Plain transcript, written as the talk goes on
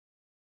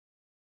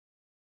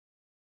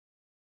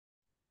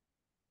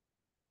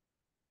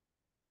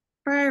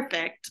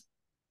Perfect.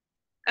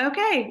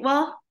 Okay,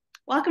 well,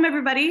 welcome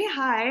everybody.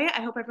 Hi,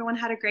 I hope everyone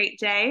had a great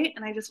day.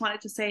 And I just wanted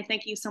to say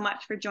thank you so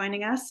much for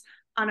joining us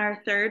on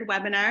our third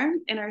webinar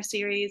in our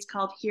series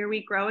called Here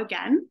We Grow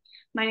Again.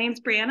 My name is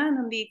Brianna and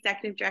I'm the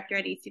Executive Director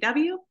at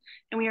ECW,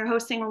 and we are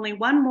hosting only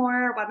one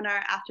more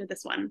webinar after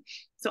this one.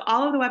 So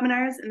all of the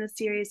webinars in this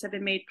series have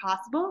been made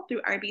possible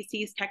through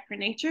RBC's Tech for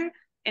Nature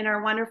and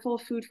our wonderful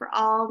Food for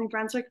All New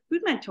Brunswick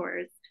food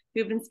mentors who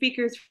have been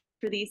speakers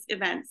for these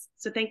events.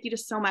 So thank you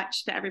just so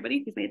much to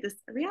everybody who's made this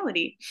a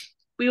reality.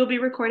 We will be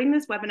recording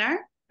this webinar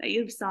that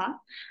you saw,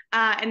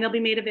 and they'll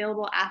be made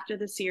available after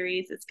the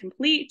series is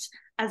complete,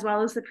 as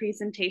well as the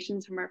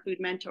presentations from our food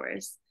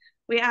mentors.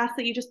 We ask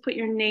that you just put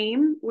your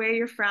name, where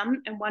you're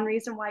from, and one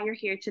reason why you're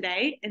here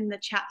today in the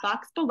chat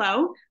box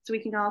below, so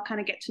we can all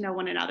kind of get to know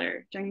one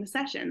another during the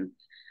session.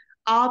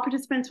 All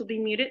participants will be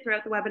muted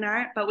throughout the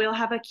webinar, but we'll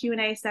have a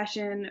Q&A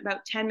session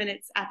about 10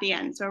 minutes at the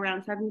end, so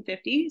around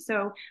 7:50.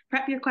 So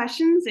prep your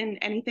questions and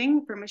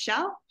anything for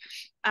Michelle.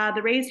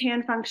 The raise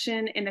hand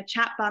function and the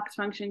chat box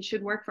function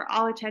should work for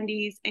all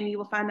attendees, and you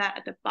will find that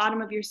at the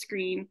bottom of your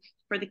screen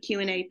for the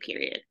Q&A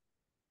period.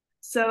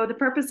 So the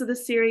purpose of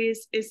this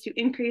series is to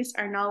increase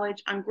our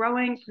knowledge on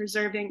growing,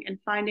 preserving, and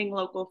finding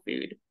local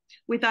food.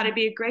 We thought it'd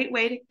be a great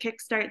way to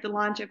kickstart the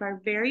launch of our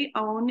very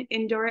own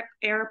indoor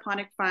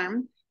aeroponic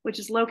farm, which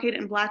is located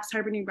in Blacks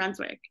Harbor, New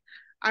Brunswick.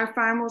 Our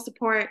farm will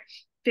support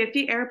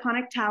 50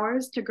 aeroponic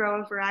towers to grow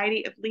a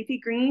variety of leafy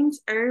greens,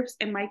 herbs,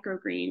 and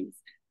microgreens.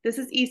 This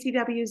is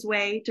ECW's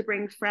way to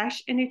bring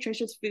fresh and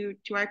nutritious food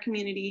to our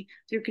community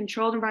through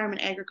controlled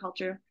environment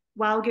agriculture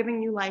while giving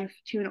new life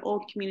to an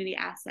old community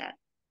asset.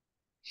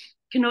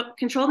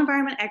 Controlled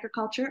environment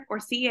agriculture, or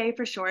CEA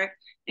for short,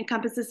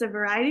 encompasses a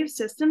variety of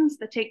systems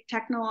that take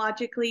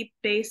technologically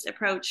based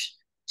approach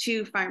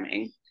to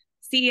farming.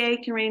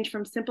 CEA can range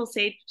from simple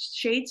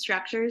shade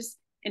structures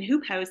and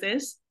hoop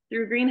houses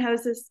through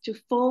greenhouses to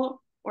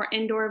full or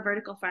indoor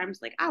vertical farms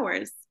like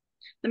ours.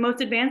 The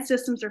most advanced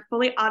systems are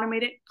fully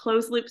automated,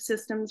 closed-loop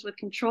systems with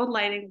controlled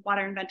lighting,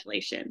 water, and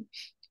ventilation.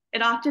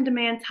 It often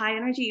demands high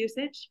energy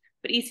usage,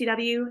 but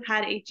ECW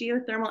had a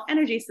geothermal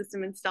energy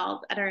system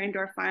installed at our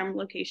indoor farm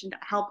location to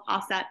help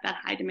offset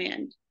that high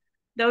demand.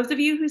 Those of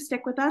you who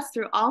stick with us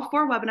through all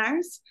 4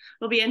 webinars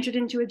will be entered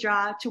into a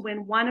draw to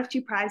win one of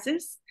 2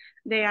 prizes.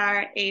 They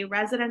are a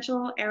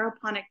residential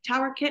aeroponic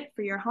tower kit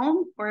for your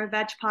home or a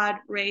veg pod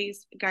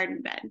raised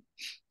garden bed.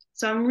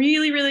 So I'm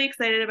really, really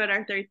excited about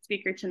our third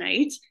speaker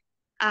tonight.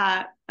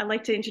 I'd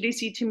like to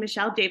introduce you to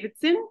Michelle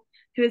Davidson,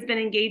 who has been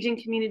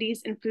engaging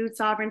communities in food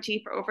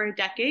sovereignty for over a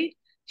decade.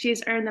 She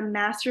has earned the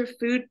Master of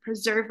Food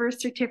Preserver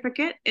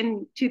Certificate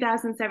in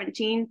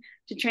 2017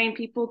 to train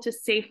people to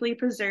safely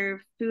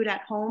preserve food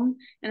at home,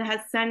 and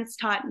has since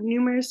taught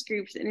numerous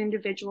groups and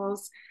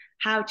individuals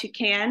how to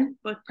can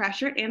both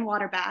pressure and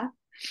water bath,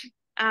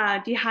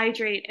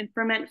 dehydrate and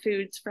ferment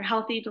foods for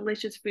healthy,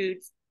 delicious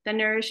foods that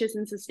nourishes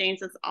and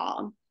sustains us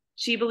all.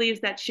 She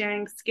believes that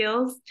sharing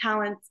skills,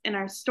 talents, and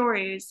our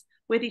stories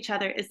with each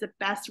other is the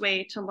best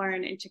way to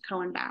learn and to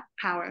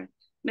co-empower.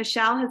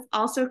 Michelle has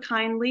also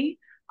kindly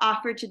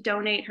offered to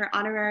donate her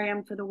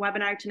honorarium for the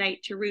webinar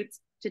tonight to Roots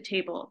to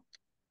Table.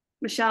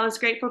 Michelle is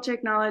grateful to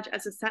acknowledge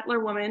as a settler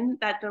woman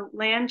that the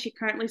land she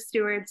currently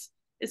stewards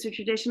is the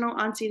traditional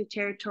unceded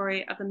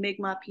territory of the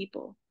Mi'kmaq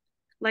people.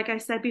 Like I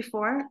said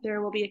before,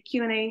 there will be a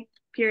Q&A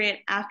period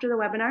after the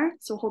webinar,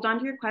 so hold on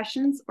to your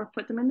questions or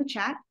put them in the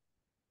chat.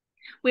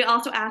 We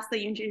also ask that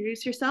you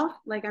introduce yourself,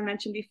 like I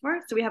mentioned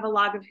before, so we have a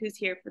log of who's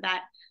here for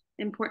that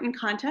important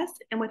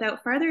contest. And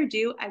without further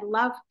ado, I'd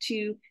love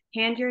to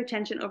hand your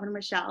attention over to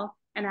Michelle.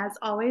 And as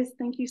always,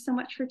 thank you so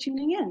much for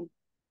tuning in.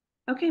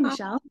 Okay,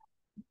 Michelle.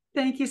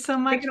 Thank you so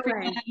much,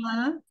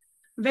 Brianna.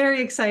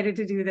 Very excited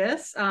to do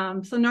this.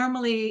 So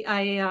normally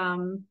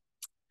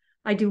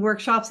I do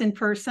workshops in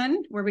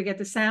person where we get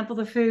to sample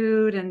the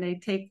food,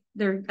 and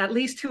they're at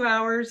least 2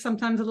 hours,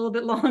 sometimes a little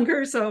bit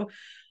longer. So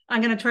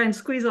I'm going to try and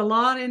squeeze a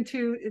lot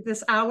into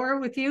this hour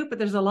with you, but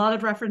there's a lot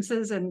of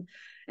references and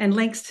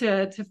links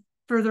to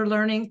further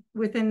learning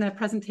within the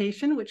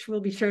presentation, which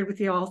will be shared with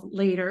you all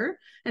later.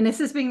 And this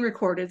is being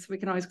recorded, so we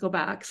can always go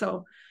back.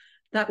 So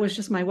that was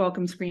just my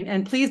welcome screen.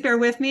 And please bear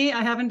with me.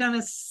 I haven't done a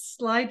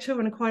slideshow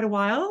in quite a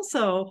while,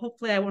 so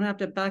hopefully I won't have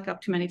to back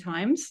up too many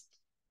times.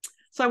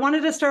 So I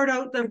wanted to start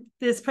out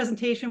this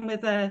presentation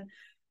with a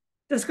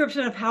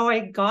description of how I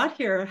got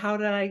here. How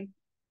did I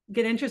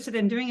get interested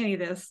in doing any of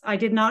this? I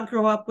did not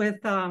grow up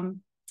with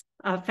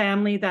a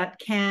family that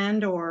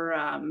canned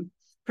or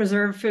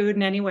preserved food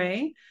in any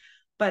way.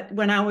 But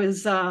when I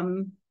was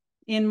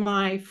in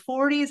my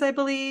 40s, I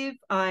believe,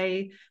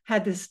 I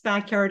had this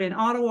backyard in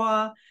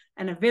Ottawa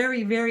and a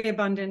very, very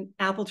abundant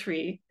apple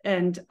tree.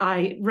 And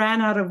I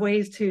ran out of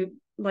ways to,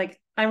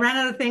 I ran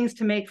out of things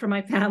to make for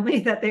my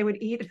family that they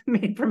would eat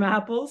made from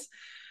apples.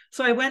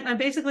 So I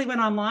basically went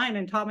online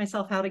and taught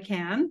myself how to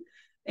can.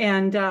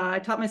 And I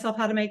taught myself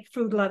how to make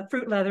fruit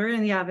leather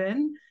in the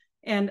oven.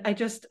 And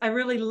I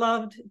really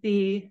loved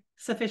the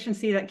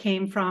sufficiency that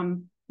came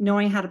from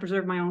knowing how to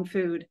preserve my own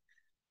food.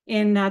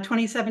 In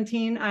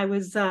 2017, I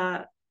was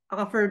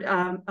offered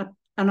a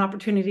an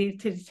opportunity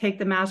to take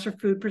the Master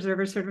Food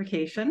Preserver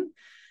certification.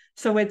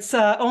 So it's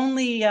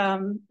only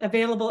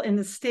available in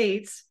the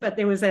States, but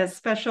there was a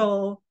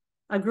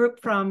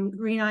group from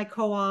Green Eye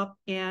Co-op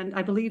and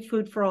I believe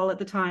Food for All at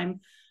the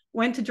time,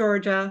 went to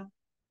Georgia,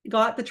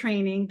 got the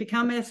training,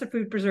 become Master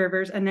Food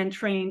Preservers, and then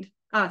trained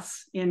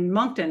us in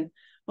Moncton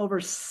over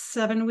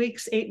 7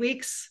 weeks, 8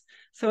 weeks.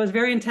 So it was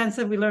very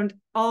intensive. We learned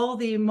all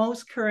the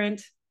most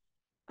current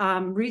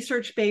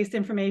research-based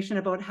information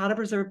about how to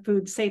preserve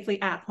food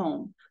safely at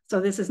home. So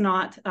this is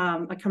not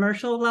a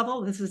commercial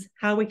level. This is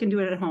how we can do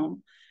it at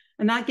home.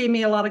 And that gave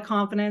me a lot of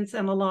confidence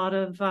and a lot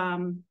of,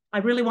 I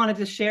really wanted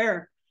to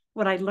share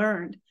what I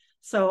learned.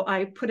 So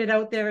I put it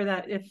out there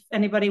that if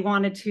anybody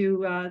wanted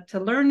to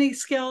learn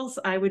these skills,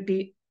 I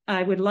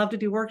would love to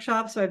do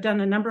workshops. So I've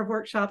done a number of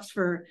workshops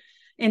for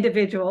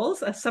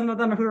individuals, some of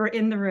them who are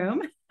in the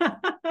room.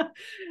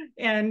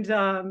 And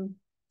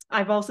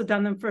I've also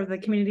done them for the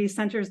community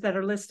centers that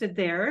are listed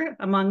there,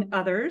 among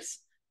others.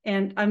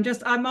 And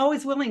I'm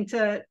always willing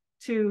to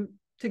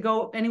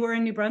go anywhere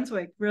in New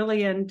Brunswick,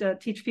 really, and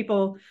teach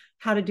people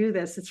how to do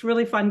this. It's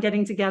really fun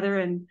getting together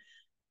and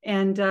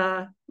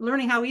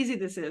learning how easy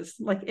this is.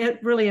 Like it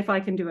really, if I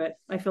can do it,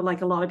 I feel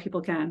like a lot of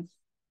people can.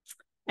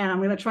 And I'm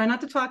going to try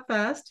not to talk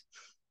fast.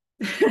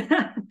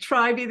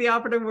 Try be the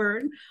operative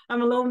word.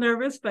 I'm a little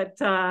nervous,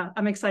 but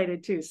I'm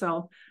excited too.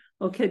 So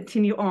we'll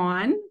continue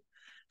on.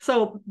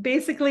 So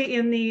basically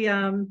in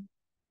the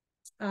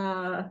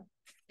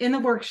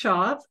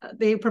workshop,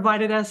 they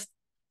provided us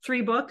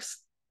 3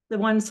 books. The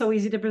one So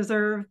Easy to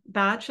Preserve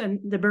batch and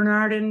the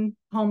Bernardin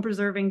Home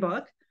Preserving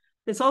book.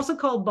 It's also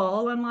called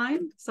Ball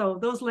online. So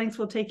those links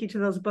will take you to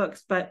those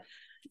books. But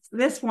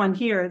this one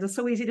here, the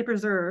So Easy to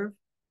Preserve,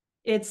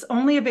 it's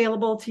only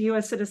available to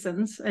US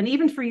citizens. And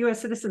even for US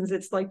citizens,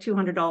 it's like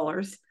 $200.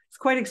 It's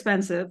quite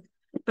expensive,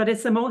 but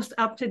it's the most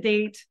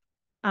up-to-date,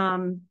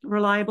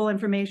 reliable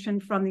information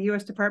from the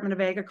US Department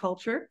of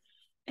Agriculture.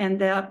 And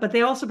but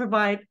they also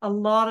provide a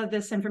lot of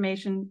this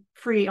information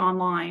free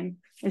online.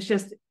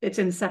 It's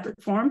in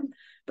separate form.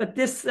 But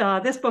this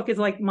book is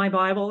like my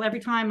Bible.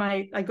 Every time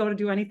I go to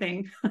do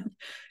anything,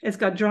 it's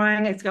got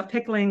drying, it's got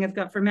pickling, it's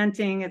got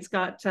fermenting, it's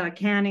got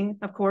canning,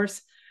 of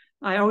course.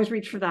 I always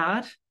reach for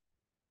that.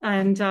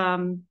 And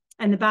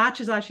the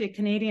batch is actually a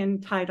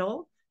Canadian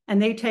title,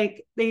 and they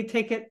take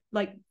it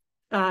like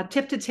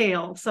tip to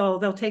tail. So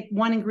they'll take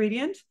one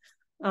ingredient,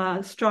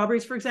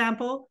 strawberries, for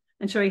example,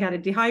 and show you how to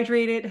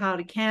dehydrate it, how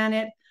to can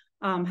it,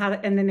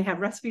 and then they have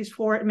recipes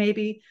for it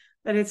maybe.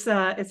 But it's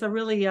a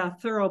really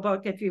thorough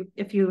book.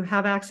 If you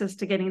have access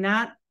to getting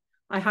that,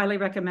 I highly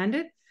recommend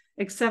it.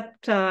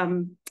 Except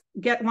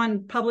get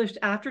one published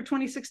after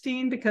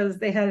 2016 because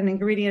they had an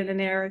ingredient in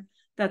there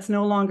that's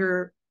no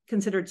longer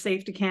considered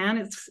safe to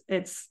can.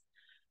 It's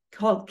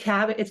called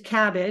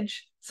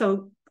cabbage.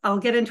 So I'll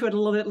get into it a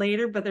little bit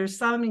later. But there's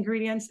some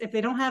ingredients if they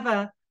don't have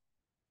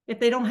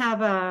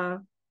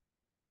a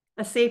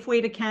safe way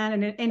to can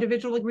an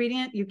individual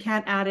ingredient, you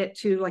can't add it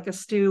to like a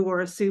stew or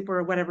a soup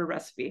or whatever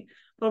recipe.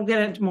 But we'll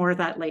get into more of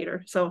that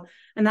later. So,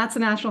 and that's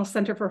the National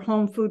Center for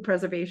Home Food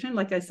Preservation.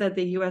 Like I said,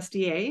 the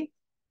USDA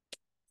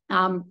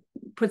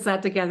puts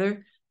that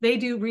together. They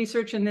do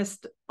research in this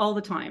all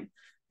the time.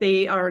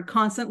 They are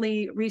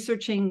constantly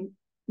researching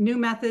new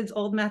methods,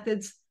 old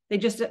methods. They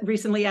just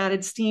recently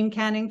added steam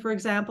canning, for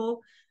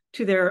example,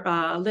 to their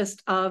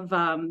list of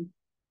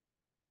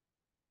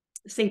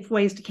safe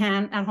ways to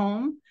can at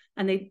home.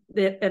 And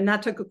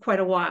that took quite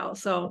a while.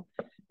 So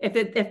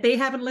if they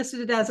haven't listed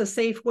it as a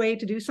safe way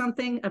to do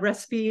something, a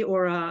recipe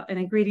or an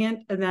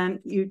ingredient, and then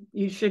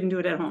you shouldn't do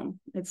it at home.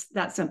 It's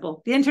that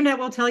simple. The internet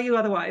will tell you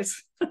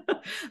otherwise.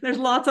 There's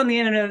lots on the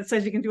internet that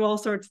says you can do all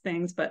sorts of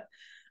things, but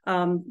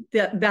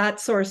that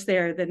source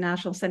there, the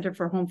National Center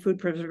for Home Food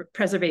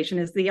Preservation,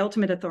 is the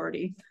ultimate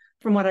authority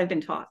from what I've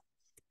been taught.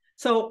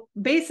 So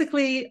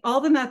basically, all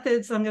the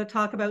methods I'm going to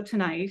talk about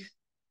tonight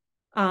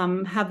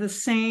have the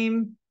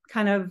same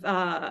kind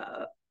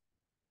of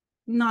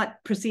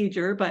not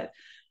procedure, but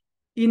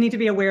you need to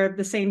be aware of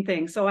the same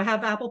thing. So I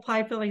have apple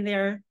pie filling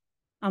there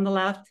on the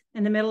left.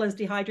 In the middle is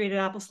dehydrated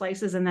apple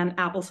slices and then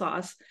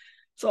applesauce.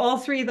 So all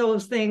 3 of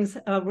those things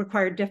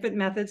require different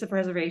methods of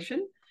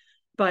preservation.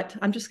 But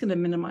I'm just going to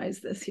minimize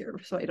this here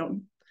so I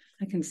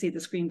can see the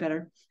screen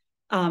better.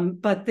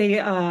 But they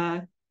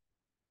all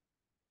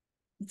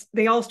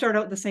start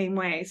out the same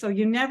way. So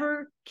you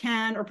never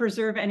can or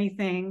preserve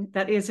anything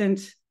that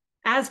isn't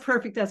as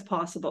perfect as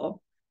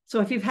possible.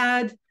 So if you've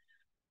had,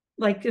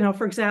 like,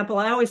 for example,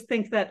 I always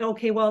think that,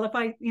 okay, well, if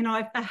I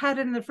had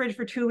it in the fridge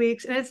for 2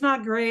 weeks and it's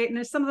not great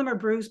and some of them are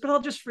bruised, but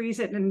I'll just freeze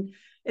it and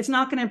it's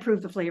not going to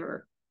improve the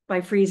flavor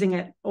by freezing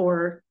it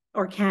or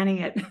canning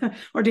it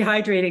or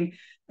dehydrating.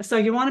 So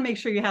you want to make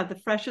sure you have the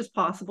freshest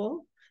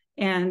possible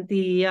and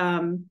the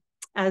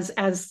as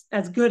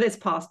good as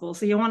possible.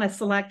 So you want to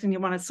select and you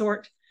want to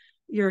sort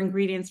your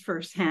ingredients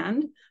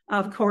firsthand.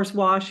 Of course,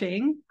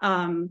 washing.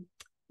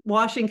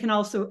 Washing can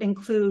also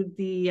include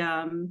the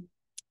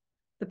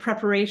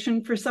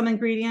preparation for some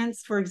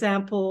ingredients. For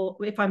example,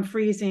 if I'm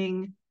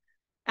freezing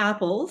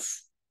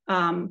apples,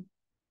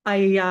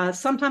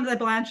 Sometimes I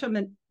blanch them,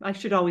 and I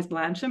should always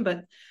blanch them,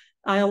 but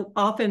I'll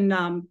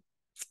often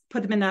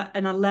put them in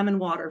a lemon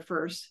water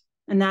first,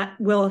 and that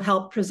will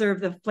help preserve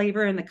the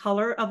flavor and the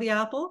color of the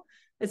apple.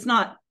 It's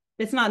not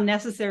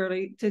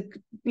necessarily to,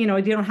 you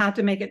don't have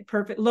to make it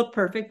look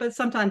perfect, but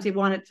sometimes you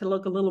want it to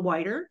look a little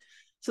whiter.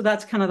 So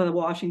that's kind of the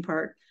washing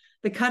part.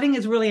 The cutting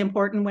is really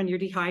important when you're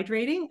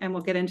dehydrating, and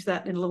we'll get into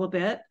that in a little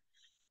bit.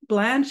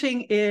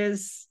 Blanching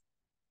is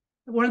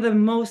one of the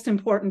most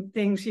important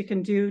things you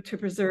can do to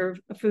preserve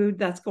a food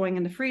that's going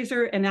in the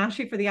freezer. And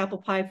actually, for the apple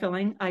pie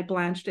filling, I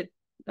blanched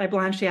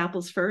the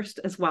apples first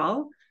as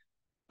well.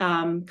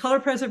 Color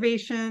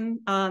preservation,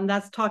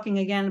 that's talking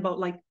again about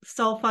like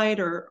sulfite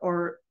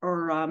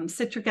or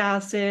citric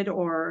acid,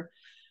 or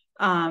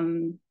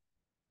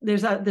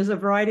there's a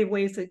variety of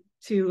ways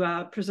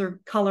to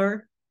preserve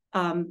color.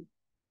 And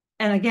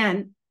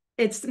again,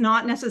 it's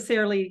not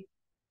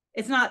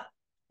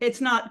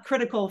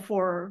critical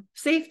for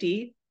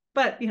safety,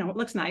 but it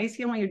looks nice.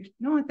 You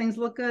want things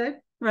look good,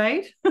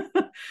 right?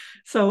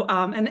 So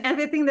and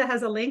everything that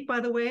has a link,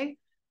 by the way,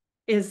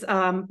 is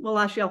well,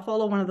 actually I'll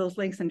follow one of those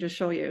links and just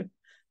show you.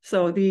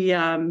 So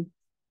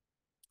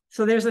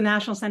so there's a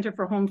National Center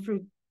for Home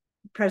Food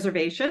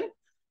Preservation.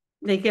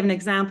 They give an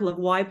example of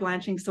why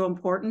blanching is so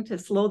important to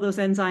slow those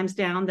enzymes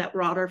down that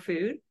rot our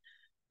food.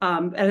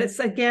 And it's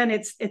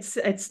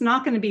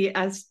not going to be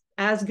as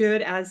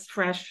good as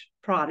fresh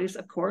produce,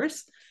 of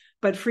course,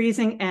 but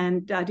freezing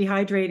and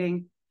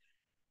dehydrating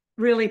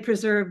really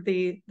preserve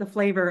the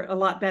flavor a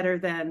lot better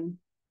than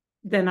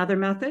other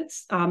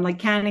methods. Like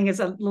canning is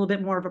a little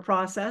bit more of a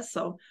process.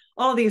 So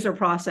all of these are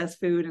processed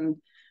food, and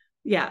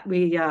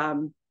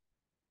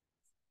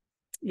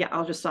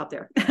I'll just stop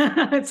there.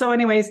 So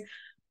anyways,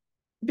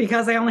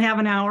 because I only have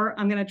an hour,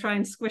 I'm going to try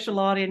and squish a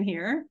lot in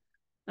here.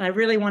 And I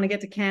really want to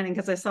get to canning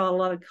because I saw a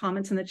lot of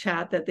comments in the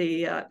chat that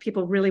the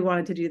people really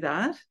wanted to do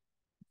that.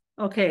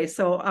 Okay,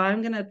 so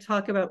I'm going to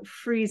talk about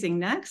freezing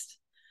next.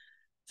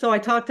 So I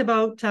talked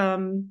about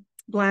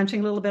blanching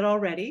a little bit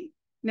already.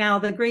 Now,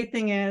 the great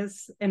thing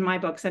is, in my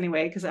books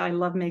anyway, because I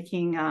love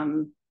making,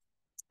 oh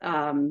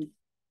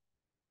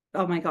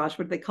my gosh,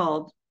 what are they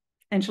called?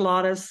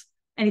 Enchiladas,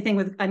 anything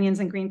with onions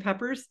and green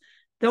peppers.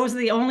 Those are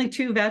the only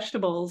two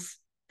vegetables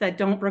that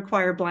don't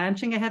require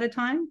blanching ahead of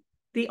time.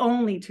 The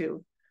only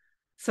two.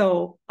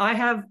 So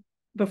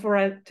before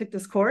I took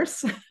this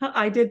course,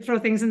 I did throw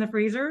things in the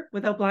freezer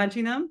without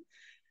blanching them.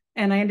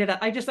 And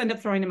I just end up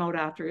throwing them out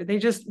after.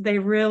 They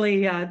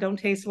really don't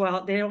taste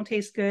well. They don't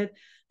taste good.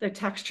 Their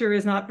texture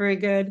is not very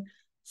good.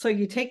 So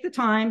you take the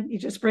time, you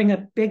just bring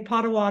a big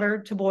pot of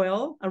water to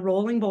boil, a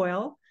rolling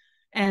boil.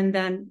 And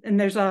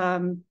there's I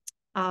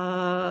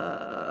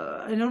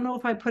don't know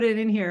if I put it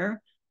in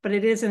here, but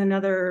it is in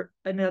another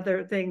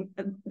thing.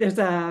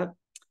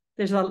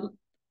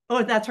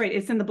 Oh, that's right.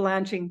 It's in the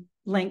blanching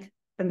link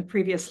in the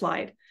previous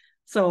slide.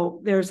 So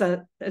there's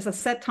a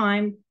set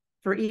time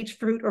for each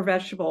fruit or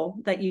vegetable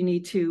that you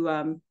need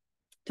to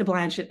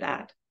blanch it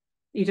at.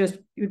 You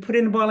put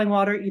it in boiling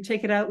water, you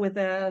take it out with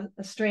a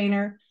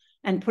strainer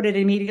and put it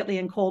immediately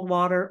in cold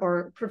water,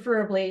 or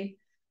preferably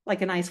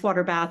like an ice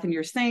water bath in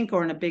your sink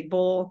or in a big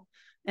bowl,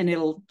 and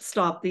it'll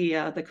stop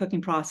the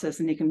cooking process,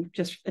 and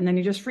then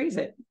you just freeze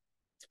it.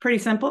 It's pretty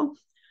simple.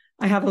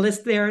 I have a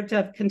list there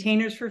of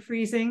containers for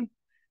freezing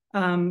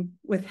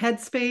with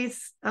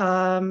headspace.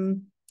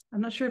 I'm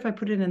not sure if I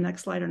put it in the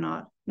next slide or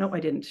not. No, I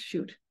didn't.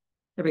 Shoot.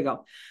 There we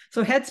go.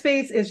 So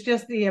headspace is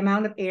just the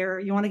amount of air.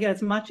 You want to get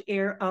as much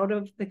air out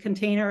of the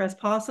container as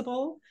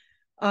possible.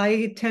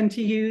 I tend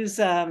to use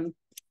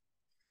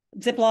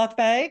Ziploc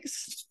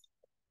bags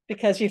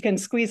because you can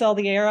squeeze all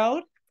the air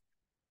out.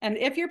 And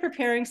if you're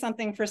preparing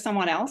something for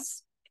someone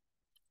else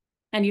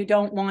and you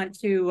don't want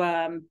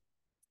to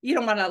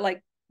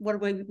like,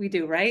 what do we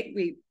do, right?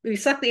 We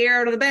suck the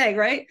air out of the bag,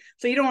 right?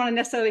 So you don't want to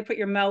necessarily put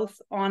your mouth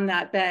on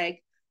that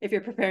bag if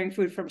you're preparing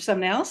food for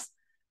someone else.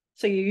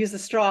 So you use a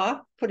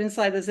straw, put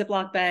inside the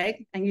Ziploc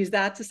bag, and use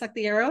that to suck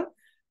the air out.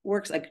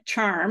 Works like a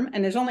charm.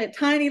 And there's only a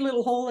tiny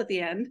little hole at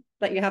the end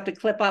that you have to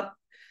clip up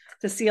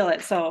to seal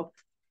it. So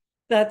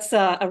that's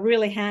a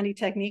really handy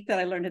technique that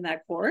I learned in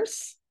that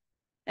course.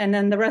 And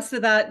then the rest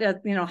of that,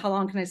 how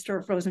long can I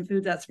store frozen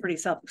food? That's pretty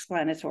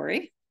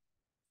self-explanatory.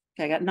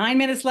 Okay, I got 9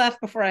 minutes left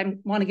before I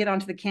want to get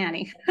onto the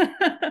canning.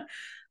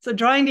 So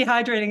drying,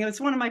 dehydrating, it's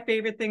one of my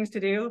favorite things to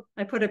do.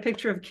 I put a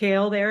picture of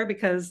kale there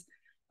because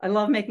I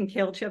love making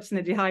kale chips in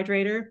a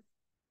dehydrator.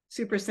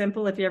 Super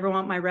simple. If you ever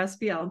want my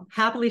recipe, I'll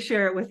happily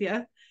share it with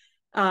you.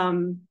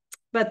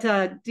 But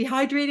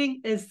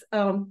dehydrating is,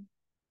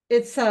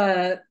 there's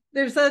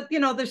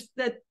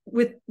that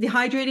with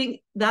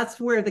dehydrating, that's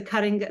where the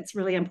cutting gets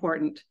really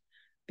important,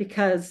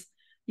 because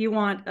you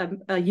want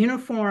a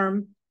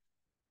uniform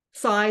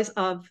size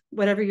of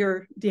whatever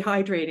you're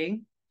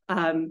dehydrating.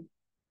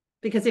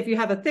 Because if you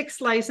have a thick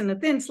slice and a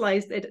thin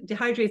slice, it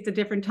dehydrates at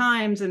different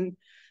times, and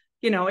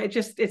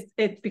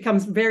it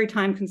becomes very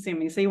time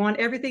consuming. So you want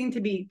everything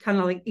to be kind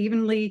of like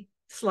evenly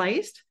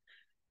sliced.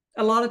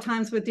 A lot of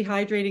times with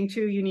dehydrating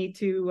too, you need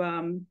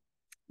to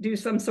do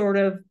some sort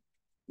of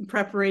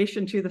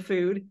preparation to the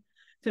food.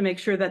 to make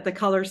sure that the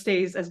color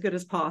stays as good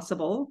as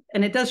possible.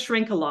 And it does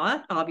shrink a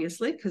lot,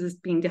 obviously, because it's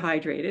being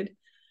dehydrated.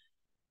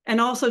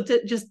 And also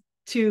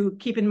to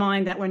keep in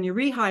mind that when you're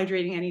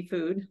rehydrating any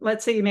food,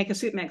 let's say you make a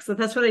soup mix. So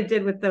that's what I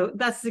did with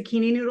that's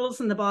zucchini noodles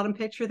in the bottom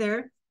picture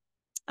there.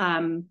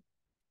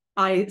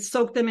 I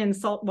soaked them in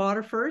salt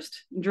water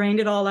first, drained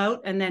it all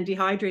out, and then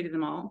dehydrated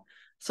them all.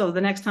 So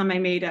the next time I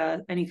made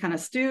any kind of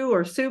stew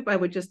or soup, I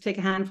would just take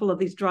a handful of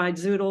these dried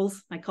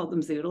zoodles. I called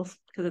them zoodles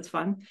because it's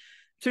fun.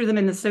 Threw them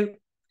in the soup,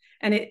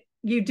 and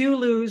you do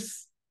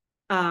lose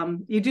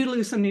some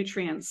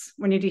nutrients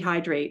when you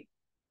dehydrate.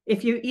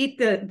 If you eat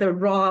the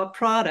raw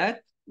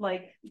product,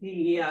 like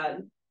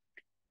you're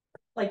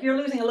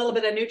losing a little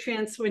bit of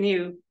nutrients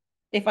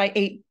if I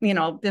ate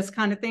this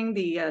kind of thing,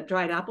 the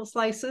dried apple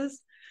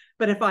slices.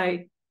 But if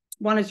I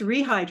wanted to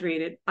rehydrate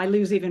it, I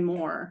lose even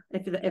more,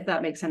 if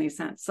that makes any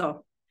sense.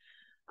 So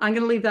I'm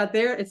going to leave that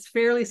there. It's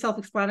fairly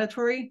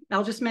self-explanatory.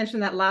 I'll just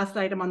mention that last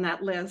item on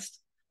that list.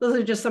 Those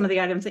are just some of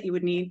the items that you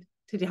would need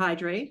to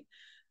dehydrate.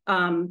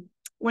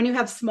 When you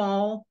have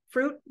small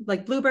fruit,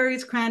 like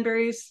blueberries,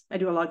 cranberries, I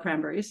do a lot of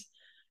cranberries,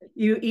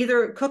 you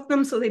either cook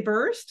them so they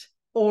burst,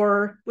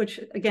 which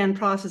again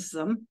processes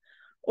them,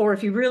 or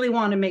if you really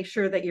want to make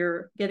sure that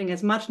you're getting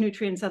as much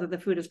nutrients out of the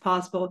food as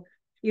possible,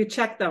 you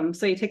check them.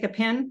 So you take a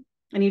pin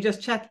and you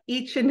just check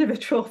each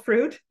individual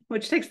fruit,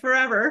 which takes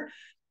forever.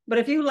 But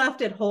if you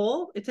left it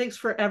whole, it takes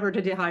forever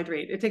to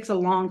dehydrate. It takes a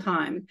long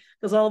time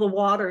because all the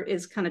water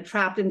is kind of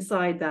trapped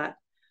inside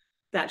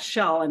that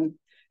shell, and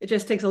it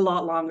just takes a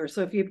lot longer.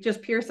 So if you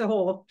just pierce a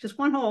hole, just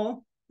one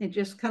hole, and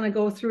just kind of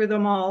go through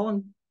them all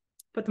and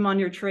put them on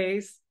your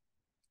trays,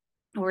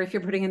 or if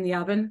you're putting in the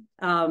oven,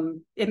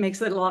 it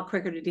makes it a lot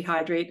quicker to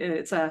dehydrate, and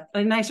it's a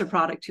nicer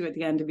product too at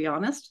the end, to be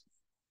honest.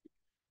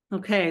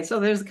 Okay, so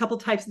there's a couple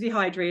types of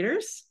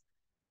dehydrators.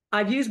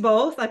 I've used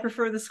both. I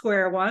prefer the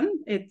square one.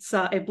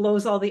 It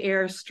blows all the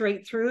air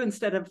straight through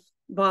instead of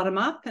bottom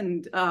up.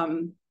 And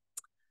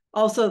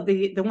also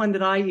the one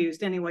that I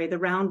used anyway, the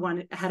round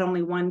one, had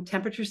only one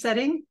temperature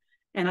setting.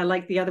 And I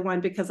like the other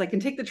one because I can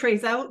take the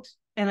trays out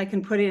and I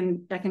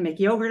can make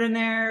yogurt in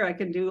there. I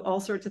can do all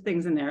sorts of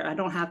things in there. I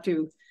don't have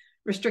to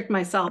restrict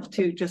myself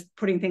to just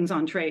putting things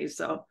on trays.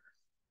 So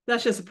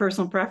that's just a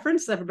personal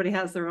preference. Everybody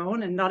has their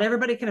own, and not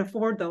everybody can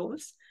afford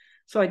those.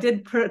 So I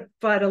did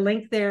provide a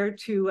link there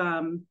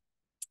to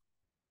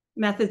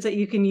methods that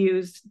you can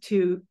use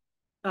to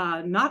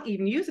not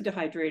even use a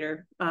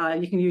dehydrator.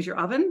 You can use your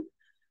oven.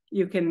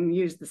 You can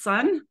use the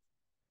sun.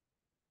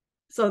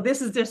 So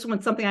this is just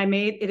something I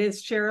made. It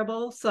is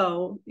shareable,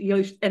 so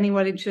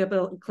anybody should be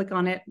able to click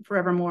on it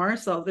forevermore.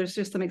 So there's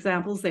just some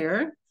examples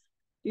there.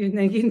 You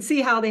can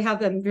see how they have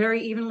them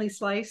very evenly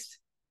sliced,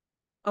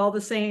 all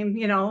the same,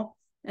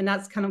 and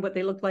that's kind of what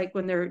they look like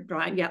when they're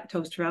dry. Yeah,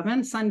 toaster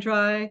oven, sun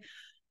dry.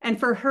 And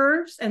for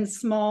herbs and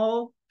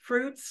small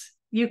fruits,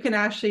 you can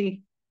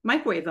actually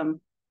microwave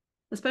them,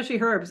 especially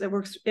herbs.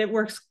 It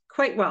works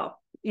quite well.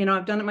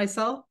 I've done it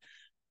myself.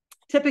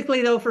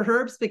 Typically, though, for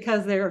herbs,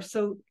 because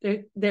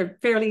they're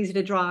fairly easy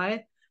to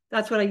dry,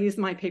 that's what I use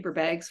my paper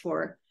bags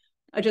for.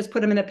 I just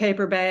put them in a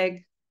paper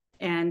bag,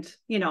 and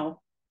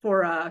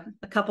for a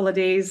couple of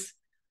days.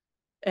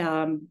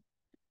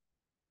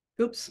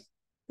 Oops,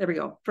 there we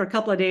go. For a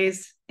couple of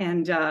days,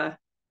 and they're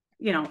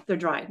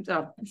dry,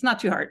 so it's not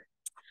too hard.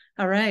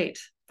 All right,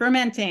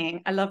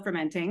 fermenting. I love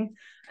fermenting.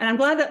 And I'm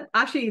glad that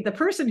actually the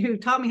person who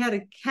taught me how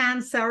to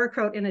can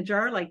sauerkraut in a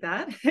jar like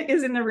that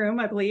is in the room,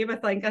 I believe. I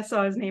think I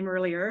saw his name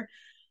earlier.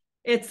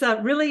 It's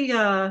really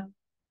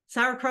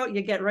sauerkraut,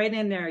 you get right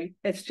in there.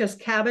 It's just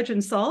cabbage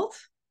and salt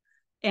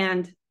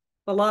and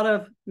a lot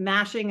of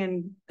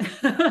mashing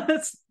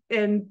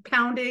and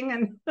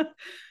pounding,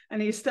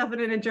 and you stuff it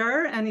in a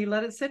jar and you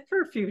let it sit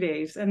for a few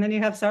days, and then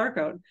you have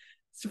sauerkraut.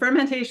 So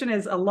fermentation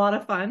is a lot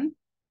of fun.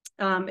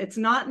 It's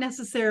not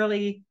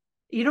necessarily,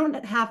 you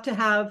don't have to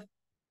have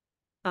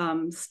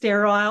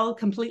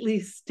completely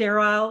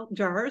sterile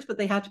jars, but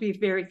they have to be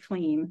very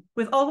clean.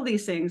 With all of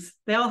these things,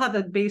 they all have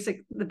the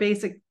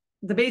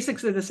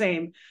basics are the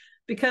same,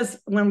 because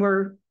when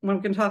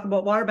we can talk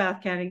about water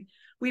bath canning,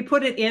 we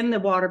put it in the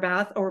water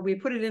bath or we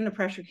put it in the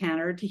pressure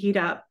canner to heat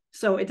up.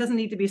 So it doesn't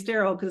need to be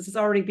sterile because it's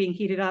already being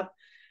heated up.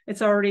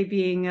 It's already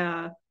being,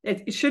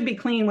 it should be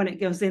clean when it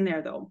goes in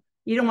there though.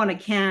 You don't want to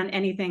can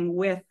anything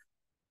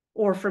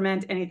or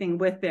ferment anything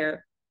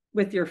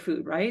with your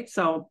food, right?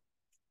 So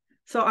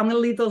I'm going to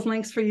leave those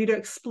links for you to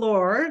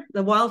explore.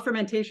 The Wild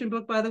Fermentation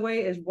book, by the way,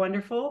 is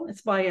wonderful.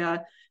 It's by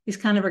he's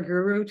kind of a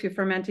guru to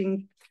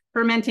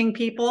fermenting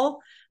people.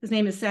 His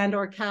name is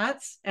Sandor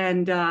Katz,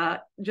 and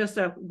just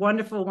a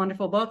wonderful,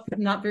 wonderful book.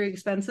 Not very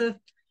expensive.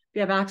 If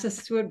you have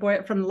access to it, buy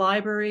it from the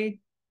library.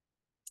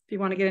 If you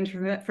want to get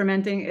into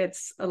fermenting,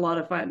 it's a lot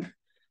of fun.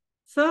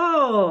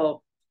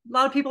 So a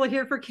lot of people are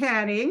here for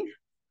canning.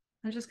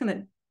 I'm just going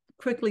to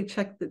quickly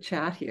check the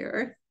chat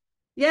here.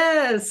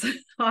 Yes,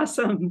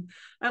 awesome.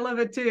 I love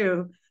it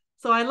too.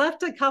 So I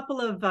left a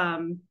couple of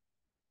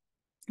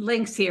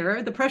links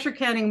here. The pressure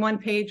canning one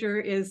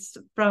pager is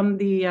from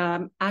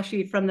the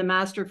actually from the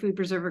Master Food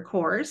Preserver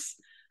course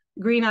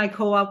Green Eye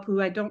Co-op,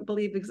 who I don't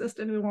believe exists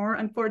anymore,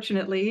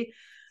 unfortunately,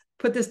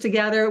 put this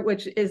together,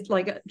 which is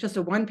like just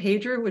a one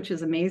pager, which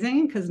is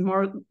amazing because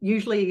more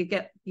usually you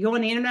go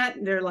on the internet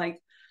and they're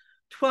like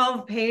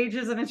 12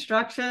 pages of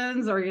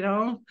instructions or, you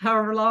know,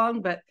 however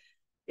long, but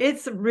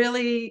it's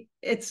really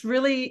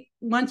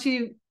once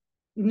you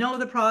know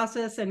the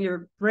process and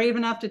you're brave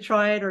enough to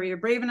try it, or you're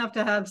brave enough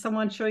to have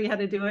someone show you how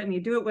to do it and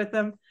you do it with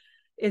them,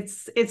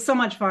 it's so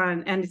much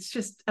fun. And it's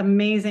just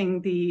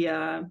amazing.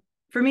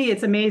 For me,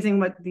 it's amazing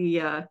what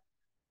the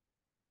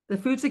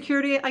food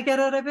security I get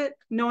out of it,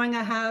 knowing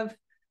I have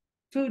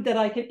food that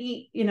I can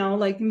eat, you know,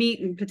 like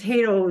meat and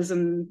potatoes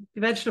and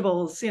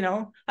vegetables. You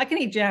know, I can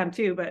eat jam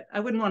too, but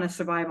I wouldn't want to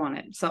survive on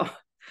it. So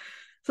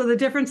the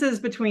differences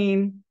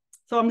between,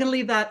 so I'm going to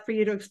leave that for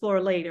you to explore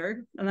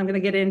later. And I'm going to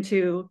get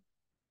into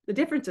the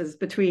differences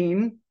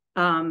between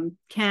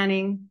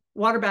canning,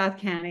 water bath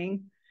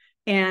canning,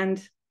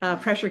 and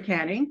pressure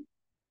canning.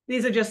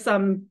 These are just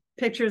some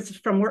pictures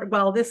from work.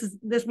 Well, this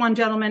one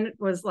gentleman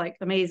was like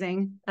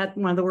amazing at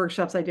one of the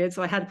workshops I did,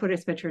 so I had to put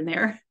his picture in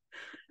there.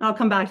 I'll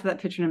come back to that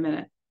picture in a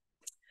minute.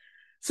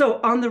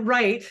 So on the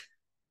right,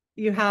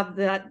 you have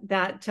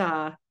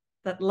that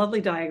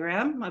lovely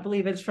diagram. I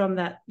believe it's from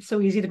that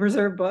So Easy to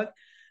Preserve book.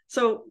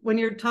 So when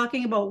you're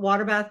talking about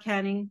water bath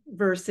canning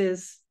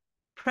versus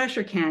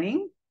pressure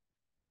canning,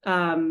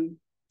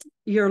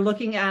 you're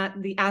looking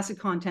at the acid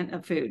content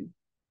of food.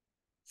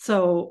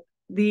 So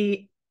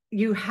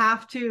you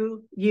have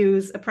to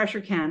use a pressure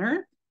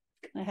canner.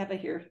 I have it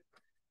here.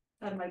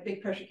 I have my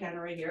big pressure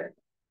canner right here.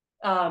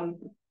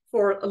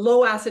 For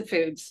low acid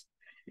foods.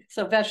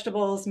 So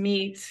vegetables,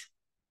 meat,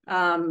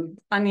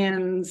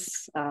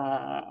 onions,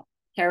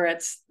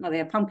 carrots. Well, they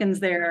have pumpkins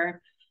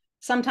there.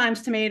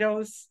 Sometimes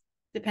tomatoes,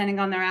 depending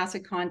on their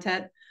acid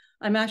content.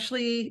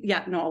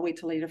 I'll wait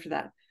till later for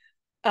that.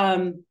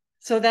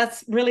 So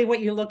that's really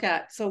what you look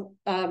at. So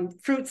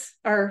fruits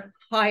are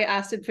high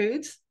acid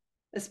foods,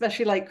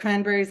 especially like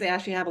cranberries. They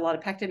actually have a lot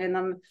of pectin in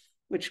them,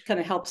 which kind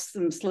of helps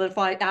them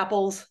solidify.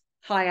 Apples,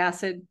 high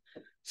acid.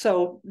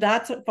 So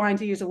that's fine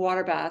to use a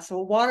water bath. So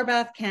a water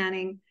bath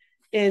canning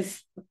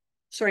is,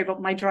 sorry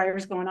about my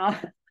dryer's going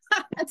off.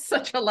 It's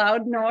such a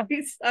loud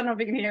noise. I don't know if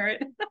you can hear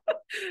it.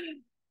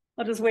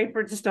 I'll just wait for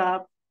it to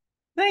stop.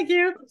 Thank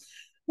you.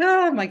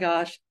 Oh my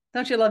gosh.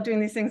 Don't you love doing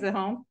these things at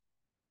home?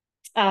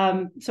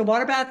 So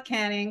water bath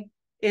canning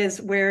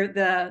is where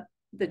the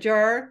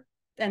jar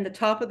and the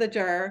top of the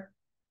jar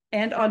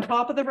and on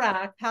top of the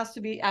rack has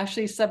to be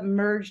actually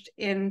submerged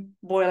in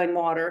boiling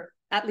water,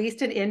 at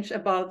least an inch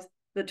above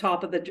the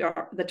top of the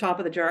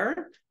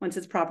jar once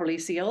it's properly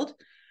sealed.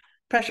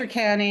 Pressure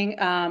canning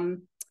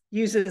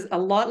uses a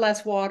lot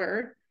less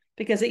water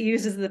because it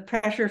uses the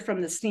pressure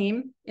from the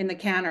steam in the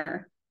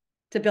canner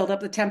to build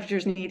up the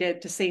temperatures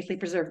needed to safely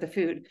preserve the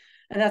food.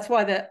 And that's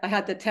why I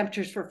had the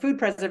temperatures for food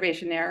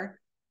preservation there,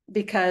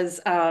 because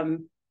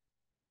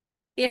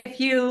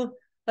if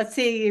let's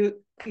say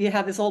you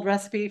have this old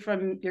recipe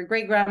from your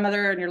great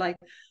grandmother and you're like,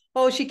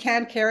 oh, she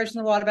canned carrots in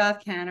the water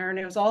bath canner and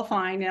it was all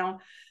fine, you know,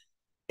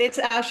 it's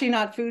actually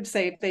not food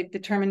safe. They've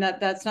determined that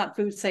that's not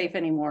food safe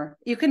anymore.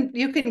 You can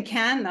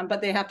can them,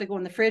 but they have to go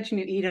in the fridge and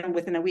you eat them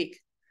within a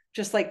week,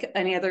 just like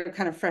any other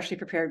kind of freshly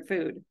prepared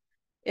food.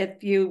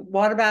 If you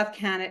water bath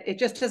can it, it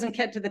just doesn't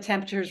get to the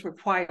temperatures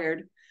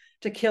required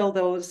to kill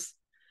those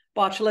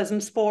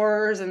botulism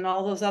spores and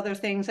all those other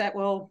things that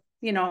will,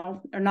 you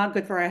know, are not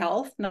good for our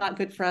health, not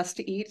good for us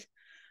to eat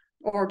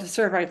or to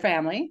serve our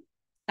family.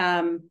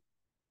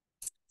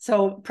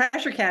 So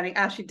pressure canning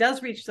actually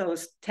does reach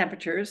those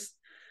temperatures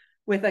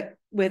with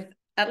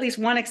at least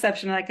one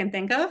exception I can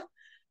think of,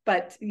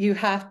 but you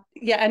have,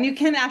 and you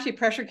can actually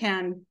pressure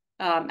can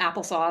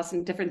applesauce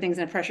and different things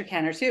in a pressure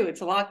canner too.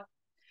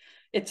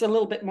 It's a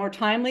little bit more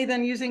timely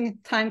than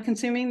time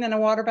consuming than a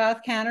water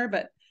bath canner,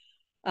 but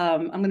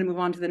I'm going to move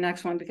on to the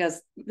next one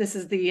because this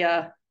is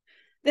the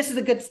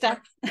good stuff,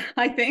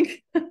 I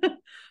think. How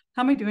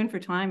am I doing for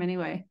time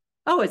anyway?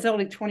 Oh, it's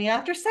only 20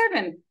 after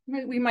 7.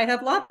 We might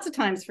have lots of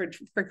times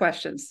for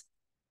questions.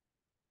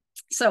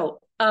 So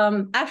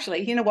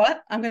actually, you know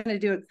what? I'm going to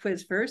do a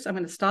quiz first. I'm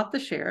going to stop the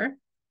share.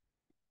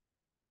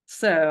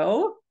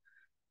 So,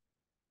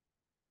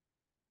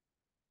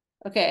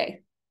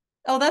 okay.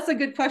 Oh, that's a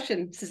good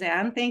question,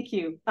 Suzanne. Thank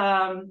you.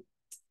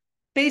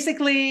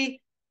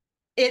 Basically,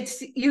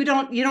 you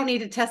don't need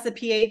to test the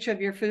pH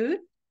of your food.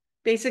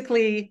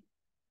 Basically,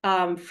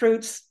 all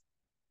fruits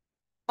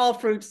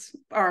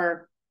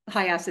are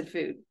high acid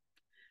food.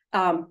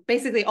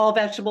 Basically, all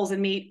vegetables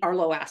and meat are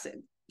low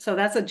acid. So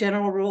that's a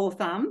general rule of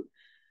thumb.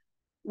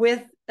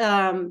 With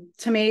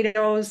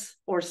tomatoes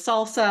or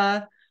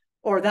salsa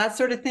or that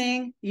sort of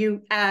thing,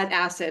 you add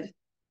acid.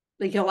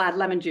 Like you'll add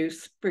lemon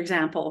juice, for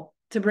example,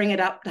 to bring it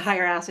up to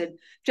higher acid,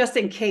 just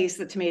in case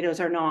the tomatoes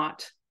are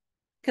not.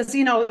 Because,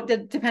 you know,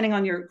 depending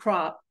on your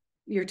crop,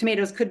 your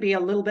tomatoes could be a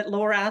little bit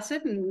lower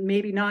acid and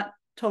maybe not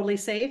totally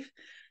safe.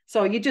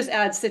 So you just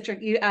add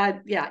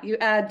you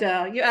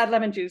add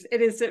lemon juice.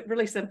 It is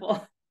really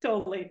simple,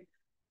 totally.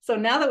 So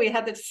now that we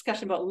had the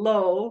discussion about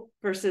low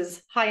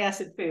versus high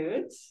acid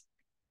foods,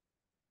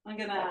 I'm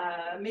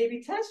gonna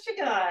maybe test you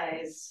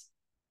guys.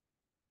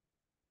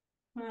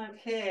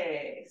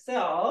 Okay,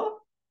 so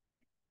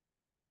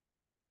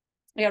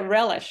I got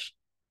relish.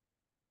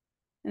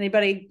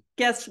 Anybody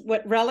guess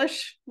what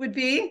relish would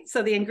be?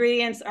 So the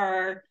ingredients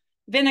are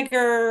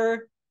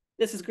vinegar.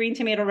 This is green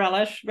tomato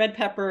relish, red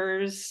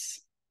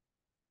peppers,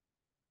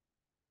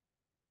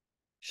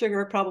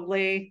 sugar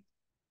probably.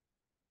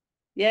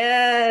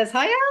 Yes,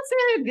 high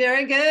acid.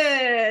 Very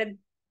good.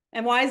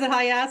 And why is it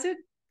high acid?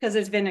 Because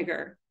there's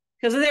vinegar.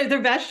 Because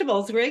they're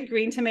vegetables, right?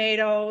 Green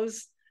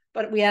tomatoes,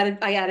 but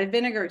I added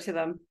vinegar to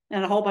them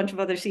and a whole bunch of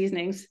other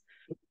seasonings.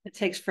 It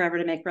takes forever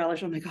to make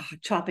relish. Oh my God,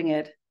 chopping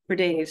it for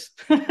days.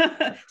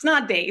 It's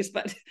not days,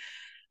 but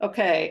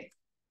okay.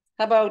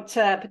 How about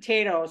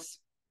potatoes?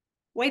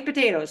 White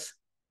potatoes.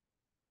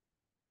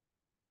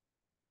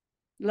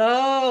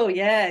 Low,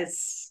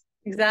 yes,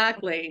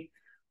 exactly.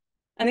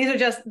 And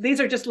these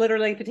are just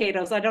literally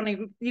potatoes. I don't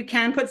even, you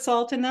can put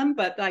salt in them,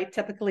 but I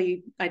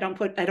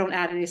don't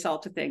add any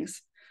salt to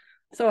things.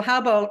 So how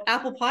about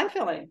apple pie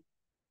filling?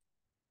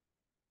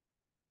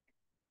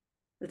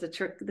 It's a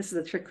trick. This is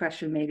a trick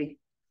question, maybe.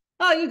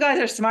 Oh, you guys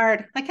are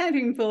smart. I can't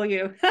even fool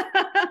you.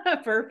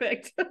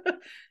 Perfect.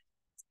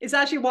 It's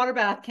actually water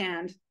bath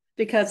canned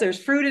because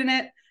there's fruit in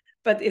it,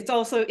 but it's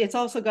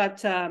also got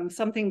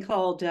something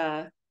called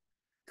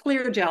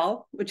clear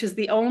gel, which is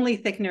the only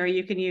thickener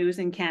you can use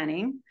in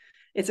canning.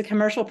 It's a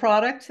commercial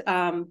product,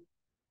 and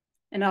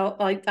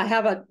I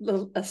have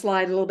a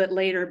slide a little bit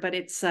later, but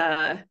it's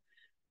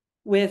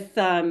with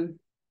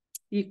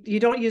you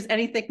don't use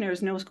any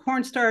thickeners, no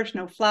cornstarch,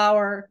 no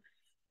flour,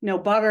 no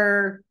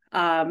butter,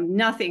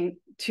 nothing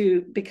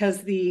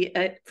because the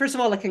first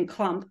of all, it can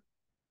clump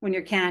when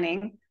you're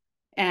canning,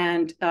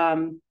 and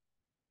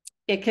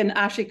it can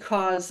actually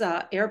cause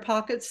air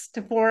pockets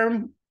to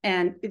form,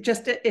 and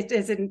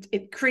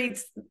it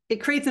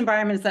creates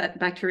environments that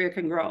bacteria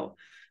can grow,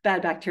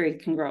 bad bacteria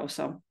can grow.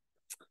 So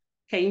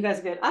okay, you guys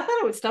are good. I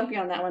thought I would stump you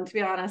on that one, to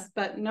be honest,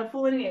 but no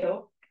fooling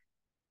you.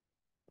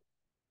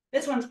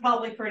 This one's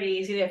probably pretty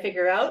easy to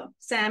figure out.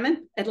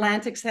 Salmon,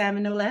 Atlantic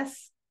salmon, no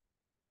less.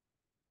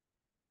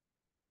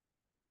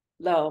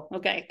 Low,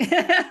 okay.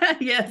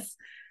 Yes.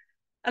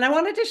 And I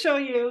wanted to show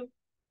you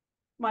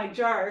my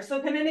jar.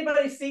 So can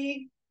anybody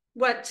see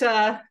what,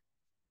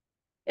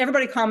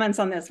 everybody comments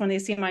on this when they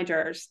see my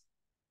jars.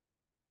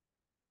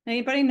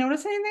 Anybody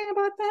notice anything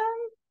about them?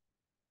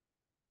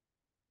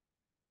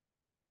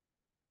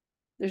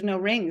 There's no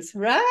rings.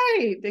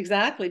 Right,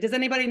 exactly. Does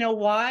anybody know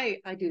why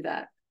I do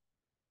that?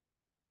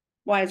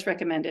 Why it's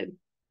recommended?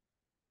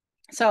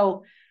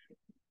 So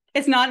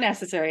it's not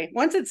necessary.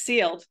 Once it's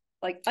sealed,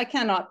 like I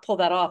cannot pull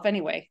that off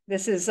anyway.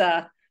 This is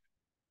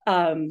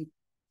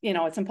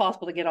it's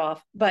impossible to get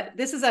off. But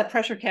this is a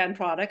pressure can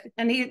product,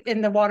 and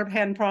in the water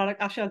can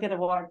product, actually I'll get a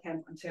water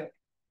can one too.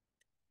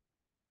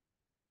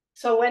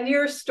 So when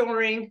you're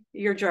storing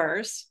your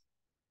jars,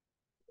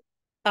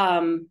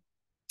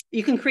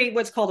 you can create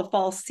what's called a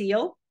false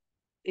seal.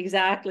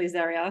 Exactly,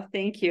 Zaria.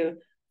 Thank you.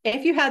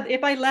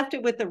 If I left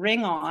it with the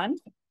ring on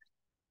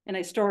and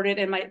I stored it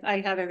I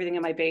have everything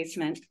in my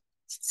basement.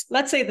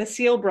 Let's say the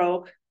seal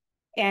broke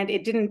and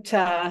it didn't,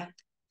 and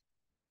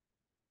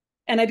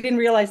I didn't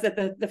realize that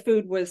the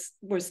food was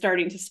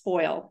starting to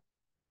spoil.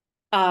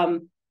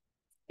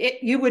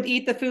 You would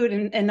eat the food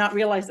and not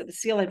realize that the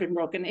seal had been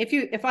broken.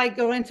 If I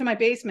go into my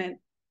basement,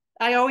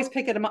 I always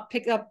pick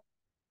up.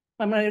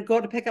 I'm going to go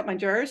to pick up my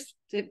jars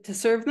to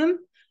serve them.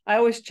 I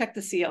always check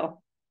the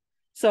seal,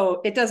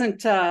 so it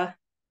doesn't. I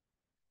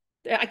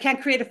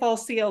can't create a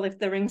false seal if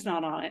the ring's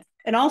not on it.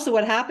 And also,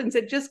 what happens?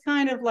 It just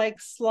kind of like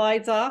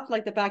slides off,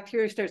 like the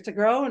bacteria starts to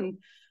grow,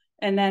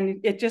 and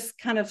then it just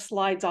kind of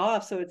slides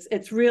off. So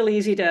it's really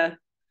easy to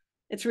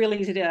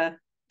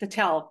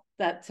tell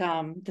that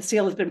the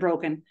seal has been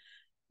broken.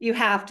 You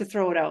have to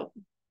throw it out.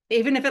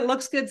 Even if it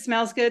looks good,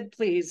 smells good,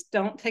 please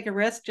don't take a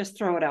risk. Just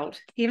throw it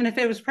out. Even if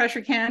it was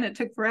pressure can, it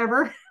took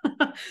forever.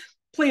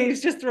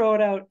 Please just throw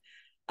it out.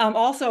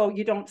 Also,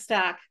 you don't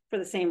stack for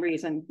the same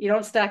reason. You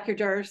don't stack your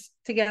jars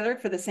together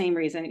for the same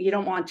reason. You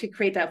don't want to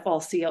create that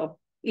false seal,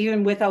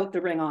 even without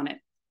the ring on it.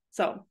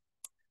 So,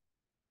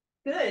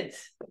 good.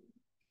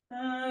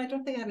 I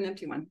don't think I have an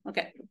empty one.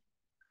 Okay.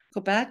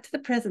 Go back to the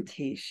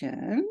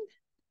presentation.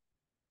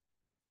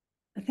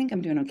 I think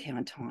I'm doing okay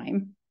on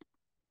time.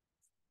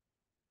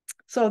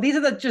 So these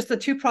are just the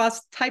two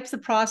types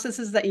of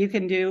processes that you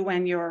can do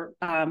when you're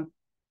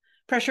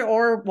pressure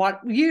or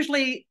what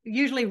usually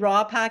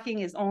raw packing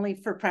is only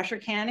for pressure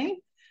canning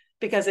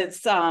because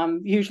it's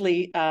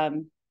usually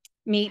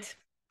meat.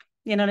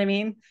 You know what I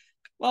mean?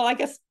 Well, I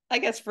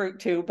guess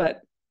fruit too,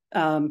 but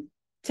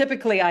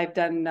typically I've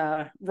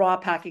done raw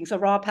packing. So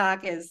raw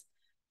pack is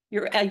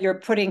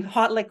you're putting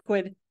hot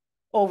liquid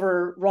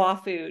over raw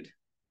food,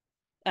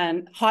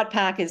 and hot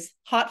pack is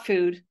hot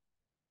food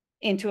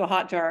into a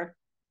hot jar.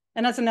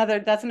 And that's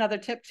another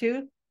tip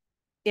too.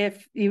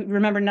 If you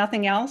remember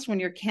nothing else, when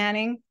you're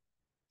canning,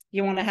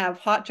 you want to have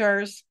hot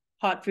jars,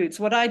 hot food.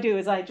 So what I do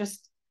is I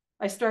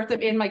start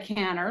them in my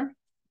canner,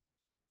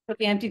 put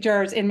the empty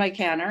jars in my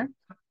canner.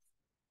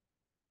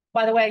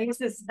 By the way, I use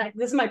this.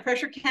 This is my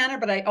pressure canner,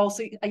 but I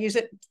use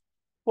it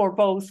for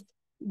both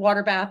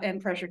water bath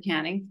and pressure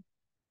canning.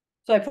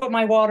 So I put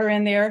my water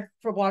in there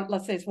for water.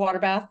 Let's say it's water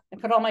bath. I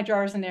put all my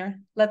jars in there,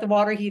 let the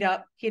water heat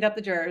up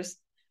the jars,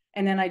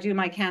 and then I do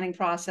my canning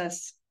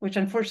process, which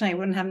unfortunately I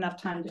wouldn't have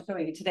enough time to show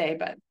you today,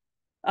 but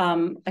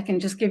I can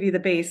just give you the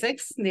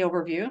basics, the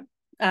overview.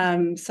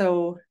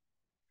 So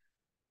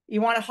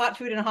you want a hot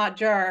food in a hot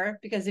jar,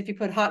 because if you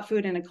put hot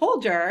food in a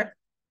cold jar,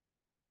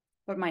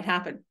 what might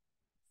happen?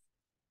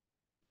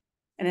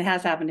 And it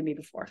has happened to me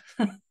before.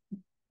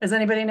 Does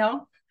anybody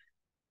know?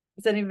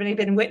 Has anybody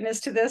been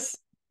witness to this?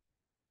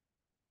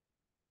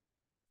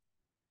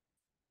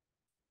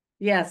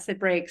 Yes, it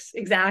breaks.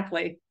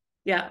 Exactly.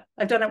 Yeah,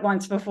 I've done it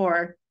once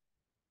before.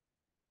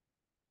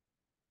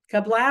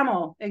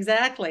 Kablamo.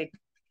 Exactly.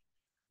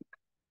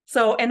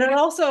 So, and I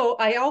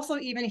also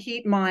even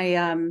heat my,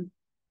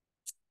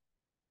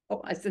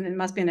 oh, it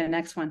must be in the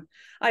next one.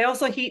 I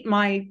also heat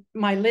my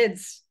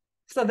lids.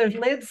 So there's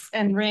lids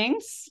and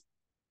rings.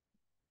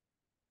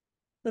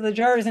 So the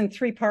jar is in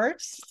 3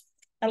 parts,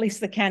 at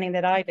least the canning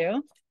that I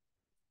do.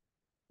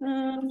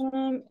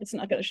 It's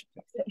not going to show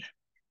it.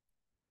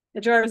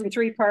 The jar is in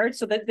 3 parts,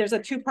 so that there's a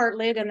 2-part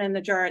lid and then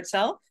the jar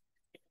itself.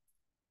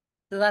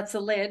 So that's the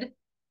lid,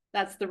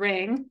 that's the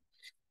ring.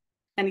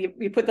 And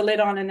you put the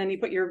lid on and then you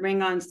put your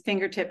ring on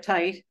fingertip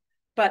tight.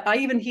 But I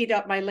even heat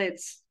up my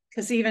lids,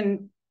 because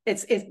even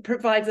it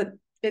provides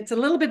it's a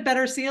little bit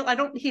better seal. I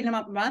don't heat them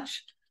up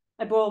much.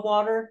 I boil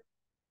water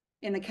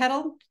in the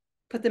kettle,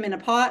 put them in a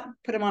pot,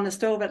 put them on the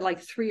stove at like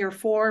 3 or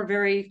 4,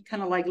 very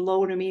kind of like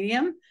low to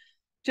medium,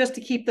 just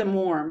to keep them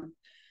warm.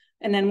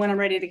 And then when I'm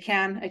ready to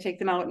can, I take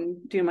them out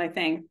and do my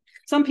thing.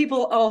 Some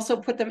people also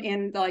put them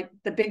in like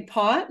the big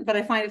pot, but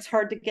I find it's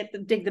hard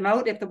to dig them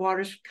out if the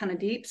water's kind of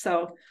deep.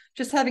 So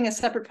just having a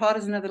separate pot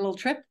is another little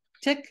tip.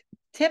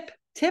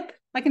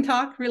 I can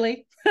talk,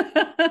 really.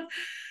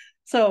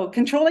 So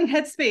controlling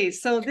headspace.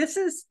 So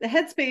the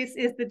headspace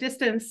is the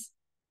distance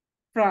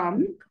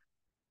from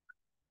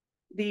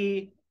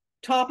the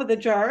top of the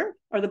jar,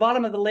 or the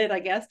bottom of the lid, I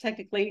guess,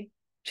 technically,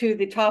 to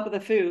the top of the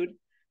food.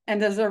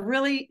 And there's a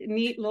really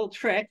neat little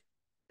trick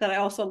that I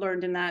also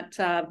learned in that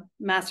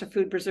master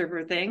food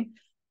preserver thing.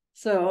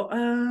 So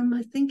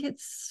I think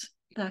it's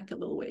back a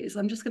little ways.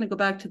 I'm just going to go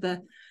back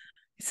to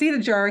see the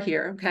jar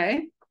here,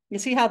 okay? You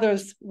see how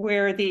there's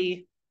where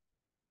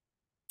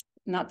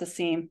not the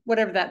seam,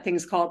 whatever that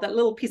thing's called, that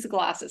little piece of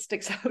glass that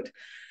sticks out.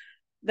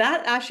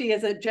 That actually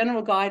is a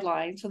general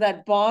guideline. So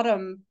that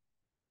bottom,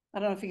 I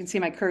don't know if you can see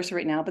my cursor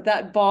right now, but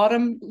that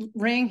bottom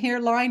line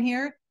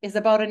here is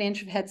about 1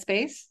 inch of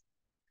headspace.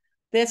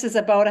 This is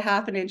about a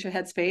 1/2 inch of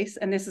headspace,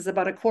 and this is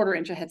about 1/4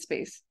 inch of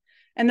headspace.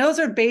 And those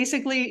are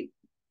basically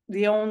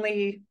the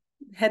only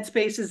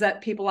headspaces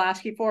that people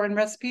ask you for in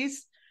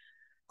recipes.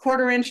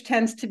 1/4 inch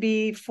tends to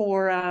be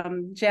for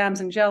jams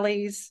and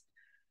jellies.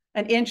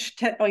 1 inch,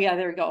 oh yeah,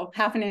 there we go.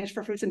 1/2 inch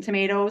for fruits and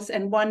tomatoes,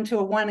 and 1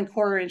 to 1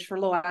 1/4 inch for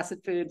low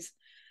acid foods.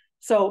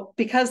 So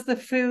because the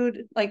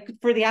food, like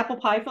for the apple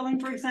pie filling,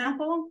 for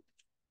example,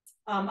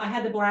 I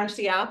had to blanch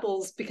the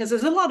apples because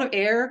there's a lot of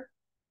air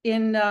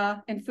in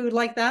food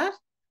like that.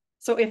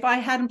 So if I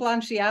hadn't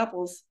blanched the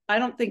apples, I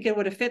don't think it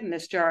would have fit in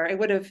this jar. It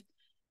would have,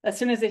 as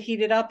soon as it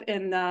heated up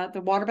in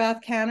the water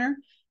bath canner,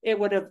 it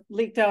would have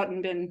leaked out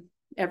and been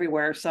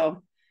everywhere.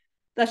 So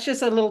that's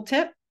just a little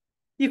tip.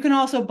 You can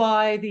also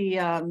buy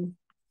the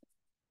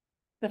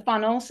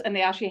funnels, and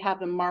they actually have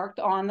them marked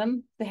on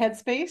them, the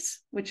headspace,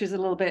 which is a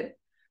little bit,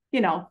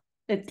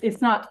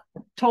 it's not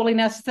totally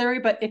necessary,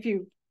 but if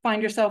you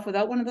find yourself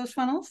without one of those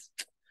funnels,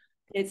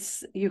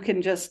 you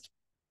can just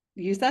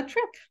use that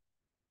trick.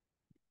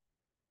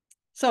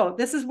 So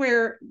this is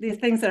where the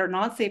things that are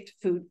not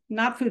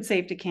food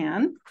safe to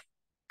can.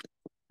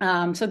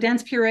 So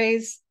dense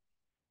purees.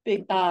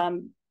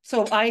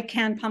 So I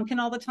can pumpkin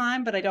all the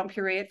time, but I don't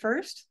puree it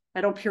first.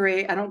 I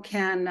don't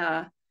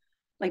can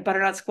like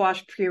butternut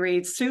squash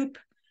pureed soup.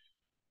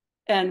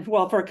 And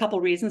well, for a couple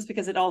of reasons,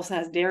 because it also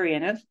has dairy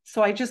in it.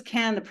 So I just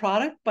can the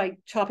product by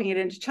chopping it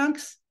into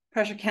chunks,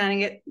 pressure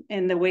canning it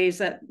in the ways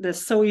that the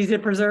So Easy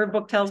to Preserve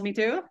book tells me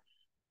to.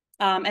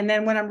 And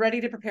then when I'm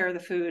ready to prepare the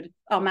food,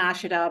 I'll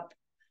mash it up.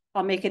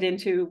 I'll make it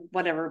into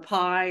whatever,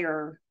 pie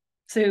or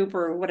soup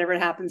or whatever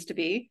it happens to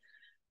be.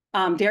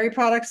 Dairy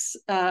products,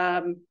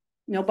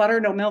 no butter,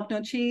 no milk,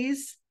 no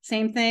cheese.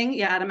 Same thing.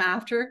 You add them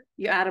after.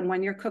 You add them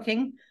when you're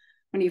cooking,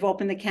 when you've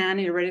opened the can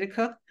and you're ready to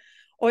cook.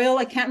 Oil,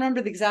 I can't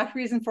remember the exact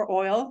reason for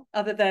oil,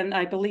 other than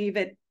I believe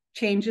it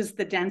changes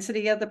the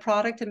density of the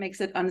product. It makes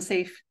it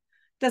unsafe.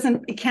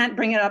 It can't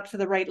bring it up to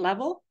the right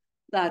level,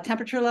 the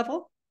temperature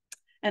level.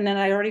 And then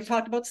I already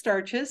talked about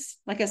starches.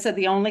 Like I said,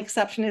 the only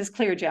exception is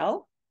clear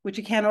gel, which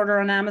you can order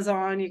on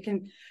Amazon.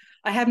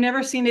 I have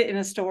never seen it in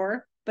a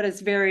store, but it's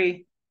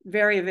very,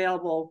 very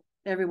available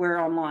everywhere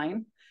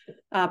online.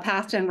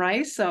 Pasta and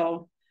rice.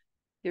 So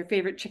your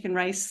favorite chicken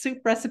rice soup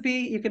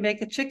recipe, you can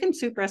make a chicken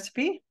soup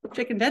recipe,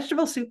 chicken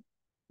vegetable soup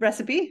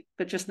recipe,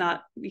 but just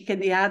not,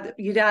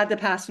 you'd add the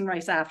pasta and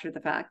rice after the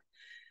fact.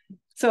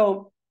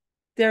 So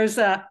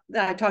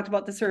I talked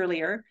about this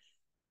earlier.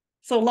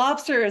 So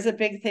lobster is a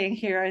big thing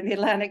here in the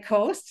Atlantic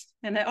coast.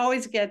 And I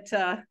always get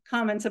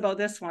comments about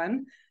this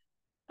one.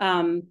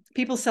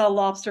 People sell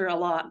lobster a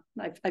lot.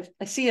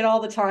 I see it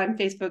all the time,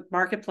 Facebook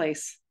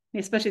Marketplace,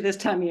 especially this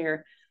time of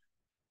year.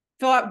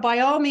 So by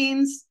all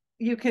means,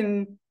 you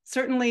can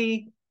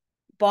certainly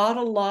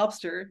bottle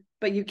lobster,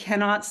 but you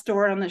cannot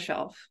store it on the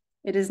shelf.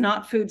 It is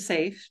not food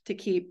safe to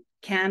keep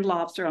canned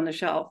lobster on the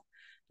shelf.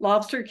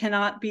 Lobster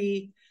cannot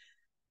be,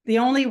 the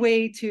only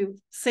way to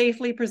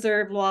safely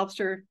preserve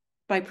lobster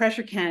by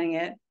pressure canning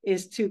it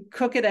is to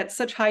cook it at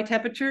such high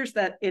temperatures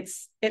that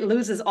it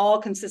loses all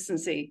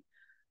consistency.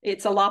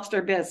 It's a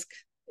lobster bisque.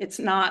 It's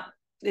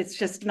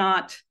just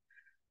not,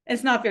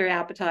 it's not very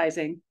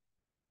appetizing.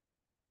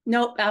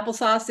 Nope,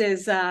 applesauce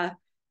is,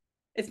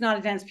 it's not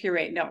a dense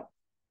puree, no.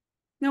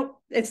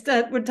 Nope,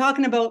 we're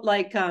talking about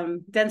like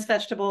dense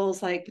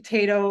vegetables like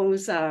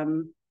potatoes,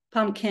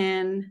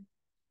 pumpkin.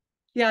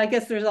 Yeah, I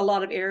guess there's a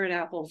lot of air in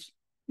apples.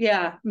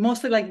 Yeah,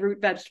 mostly like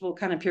root vegetable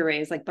kind of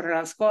purees, like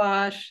butternut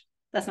squash.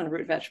 That's not a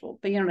root vegetable,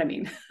 but you know what I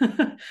mean.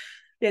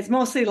 It's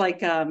mostly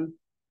like,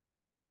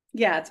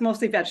 yeah, it's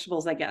mostly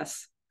vegetables, I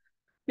guess.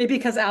 Maybe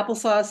because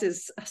applesauce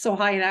is so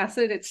high in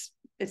acid,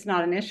 it's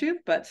not an issue.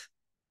 But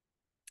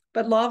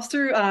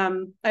lobster,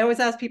 I always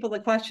ask people the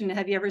question: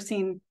 have you ever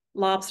seen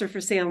lobster for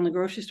sale in the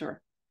grocery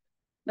store?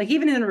 Like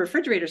even in the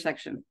refrigerator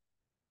section,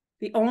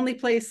 the only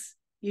place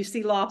you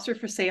see lobster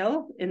for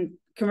sale in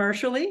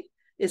commercially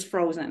is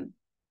frozen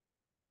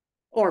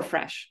or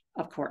fresh,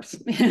 of course.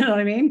 You know what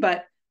I mean?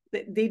 But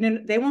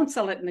they won't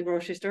sell it in the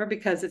grocery store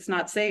because it's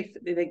not safe.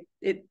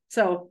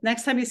 So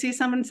next time you see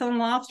someone selling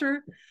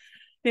lobster,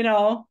 you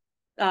know,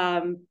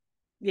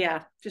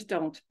 yeah, just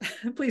don't.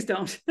 Please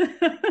don't.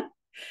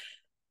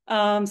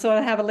 So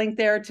I have a link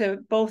there to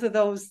both of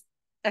those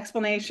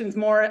explanations,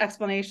 more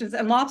explanations.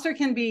 And lobster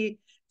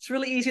it's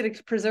really easy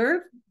to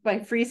preserve by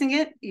freezing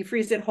it. You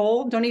freeze it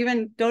whole. Don't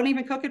even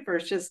cook it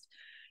first. Just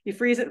you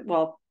freeze it.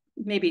 Well,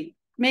 maybe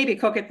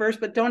cook it first,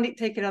 but don't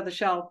take it out of the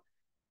shell.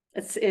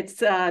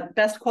 It's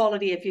best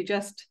quality if you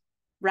just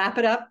wrap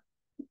it up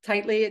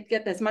tightly,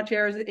 get as much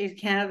air as you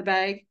can out of the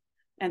bag,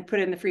 and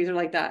put it in the freezer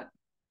like that.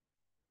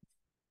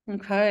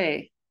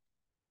 Okay.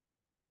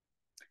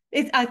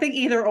 I think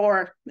either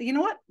or. You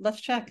know what? Let's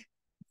check.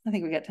 I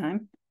think we got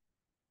time.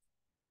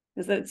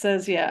 It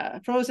says, yeah,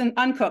 frozen,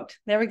 uncooked.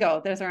 There we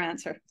go. There's our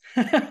answer.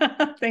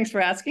 Thanks for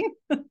asking.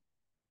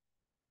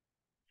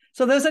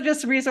 So those are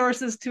just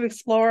resources to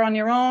explore on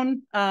your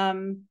own.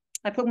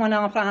 I put one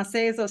en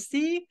français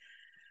aussi.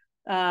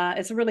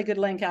 It's a really good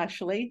link,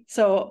 actually.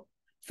 So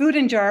Food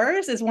in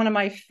Jars is one of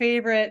my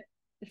favorite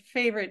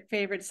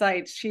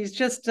sites. She's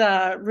just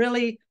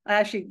really, I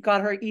actually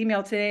got her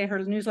email today, her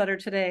newsletter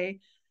today.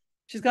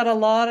 She's got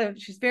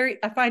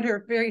I find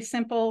her very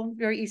simple,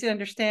 very easy to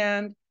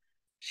understand.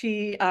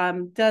 She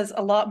does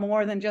a lot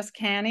more than just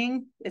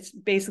canning. It's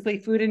basically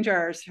food in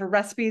jars. Her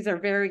recipes are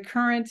very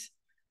current.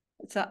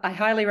 I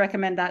highly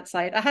recommend that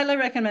site. I highly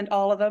recommend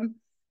all of them,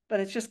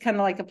 but it's just kind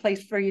of like a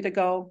place for you to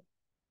go.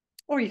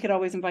 Or you could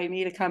always invite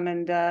me to come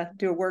and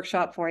do a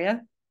workshop for you.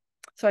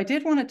 So I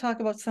did want to talk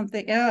about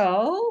something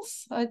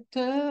else.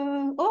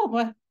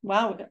 Oh,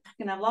 wow, I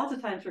can have lots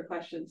of time for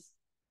questions.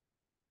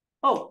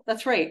 Oh,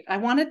 that's right. I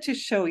wanted to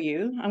show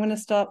you. I'm going to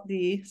stop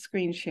the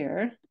screen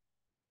share.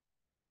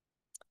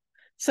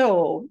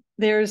 So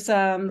there's,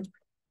 I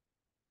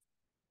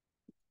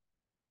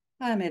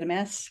made a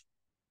mess.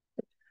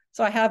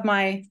 So I have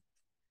my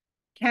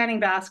canning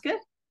basket,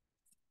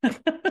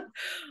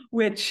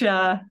 which,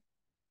 oh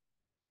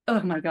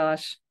my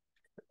gosh,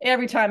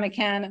 every time I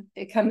can,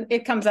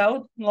 it comes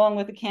out along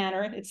with the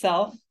canner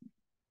itself.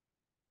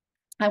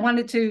 I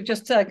wanted to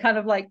just kind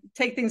of like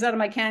take things out of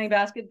my canning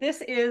basket.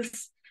 This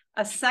is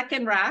a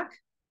second rack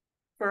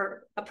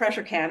for a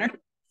pressure canner.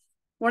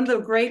 One of the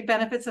great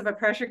benefits of a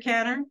pressure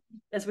canner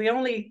is you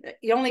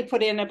only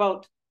put in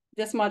about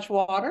this much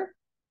water.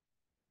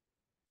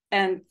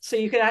 And so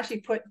you could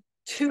actually put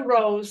 2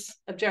 rows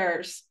of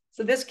jars.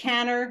 So this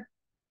canner,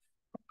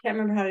 can't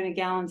remember how many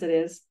gallons it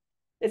is.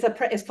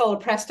 It's called a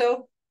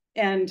Presto.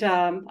 And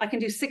I can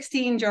do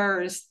 16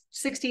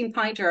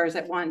 pint jars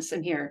at once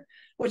in here,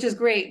 which is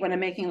great when I'm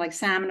making like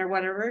salmon or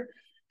whatever.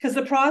 Because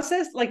the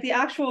process, like the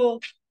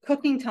actual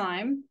cooking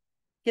time,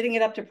 getting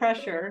it up to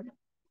pressure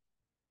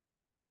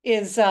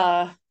is,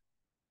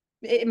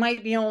 it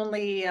might be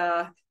only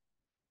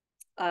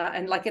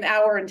and like an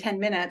hour and 10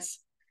 minutes,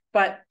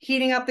 but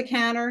heating up the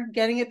canner,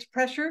 getting it to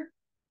pressure,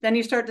 then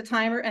you start the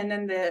timer, and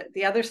then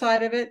the other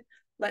side of it,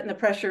 letting the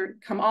pressure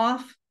come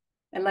off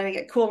and letting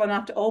it cool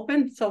enough to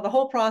open. So the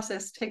whole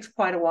process takes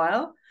quite a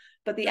while,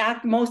 but the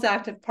most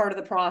active part of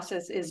the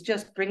process is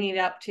just bringing it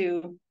up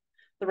to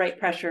the right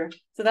pressure.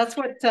 So that's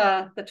what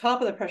the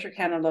top of the pressure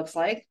canner looks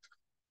like.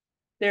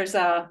 There's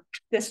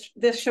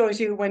this shows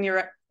you when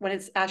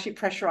it's actually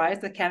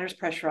pressurized, the canner's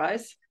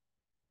pressurized.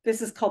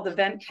 This is called the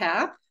vent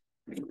cap.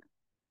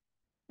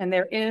 And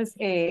there is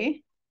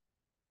a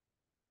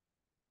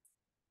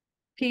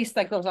piece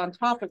that goes on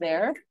top of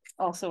there,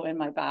 also in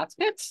my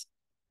basket.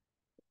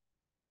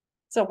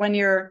 So when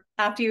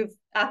after you've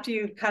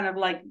kind of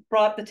like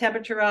brought the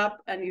temperature up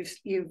and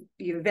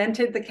you've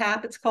vented the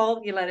cap, it's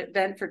called, you let it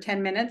vent for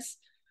 10 minutes.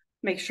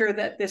 Make sure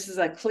that this is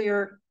a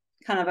clear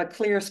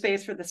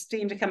space for the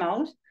steam to come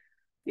out.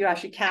 You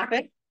actually cap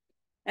it.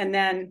 And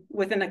then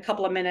within a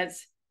couple of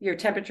minutes, your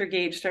temperature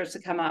gauge starts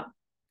to come up.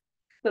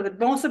 So the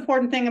most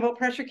important thing about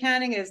pressure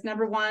canning is,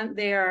 number one,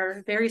 they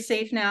are very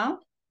safe now.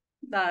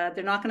 They're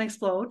not going to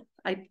explode.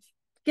 I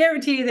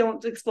guarantee you they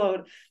won't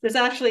explode. There's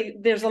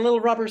a little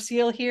rubber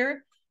seal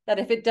here that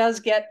if it does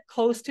get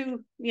close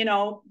to,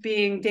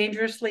 being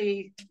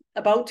dangerously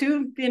about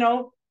to,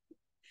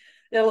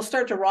 it'll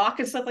start to rock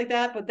and stuff like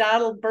that, but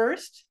that'll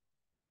burst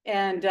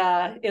and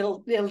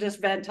it'll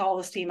just vent all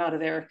the steam out of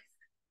there.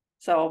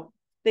 So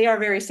they are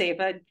very safe.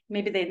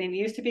 Maybe they didn't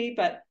used to be,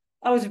 but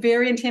I was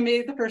very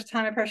intimidated the first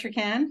time I pressure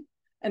canned,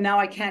 and now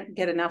I can't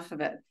get enough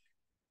of it.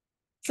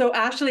 So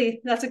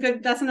Ashley, that's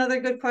another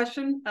good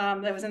question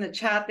that was in the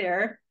chat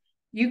there.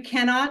 You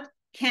cannot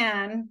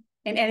can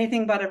in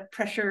anything but a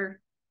pressure.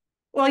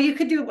 Well, you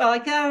could do, I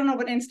don't know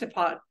what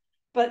Instapot,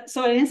 but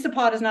so an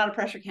Instapot is not a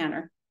pressure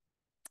canner.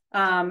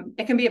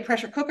 It can be a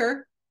pressure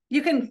cooker.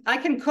 I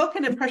can cook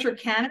in a pressure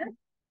canner,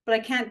 but I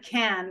can't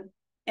can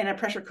in a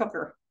pressure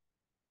cooker,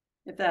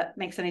 if that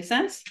makes any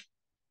sense.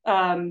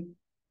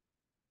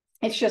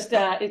 It's just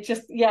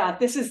yeah,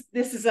 this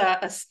is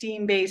a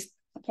steam-based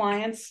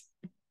appliance.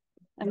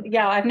 And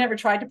yeah, I've never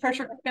tried to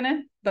pressure cook in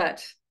it,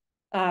 but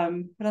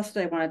what else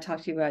did I want to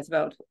talk to you guys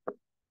about?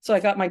 So I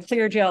got my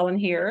clear gel in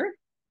here.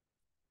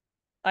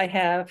 I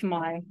have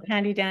my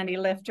handy dandy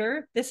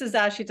lifter. This is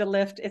actually to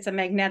lift, it's a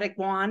magnetic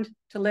wand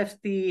to lift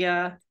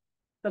the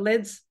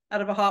lids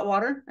out of a hot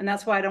water. And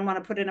that's why I don't want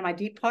to put it in my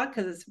deep pot,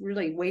 because it's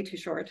really way too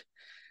short.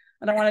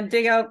 I don't want to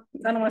dig out,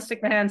 I don't want to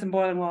stick my hands in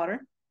boiling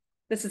water.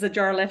 This is a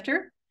jar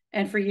lifter.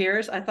 And for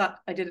years, I thought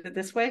I did it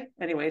this way.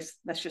 Anyways,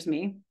 that's just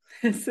me.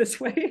 It's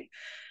this way.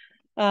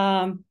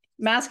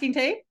 Masking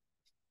tape.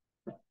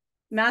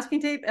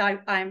 Masking tape,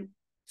 I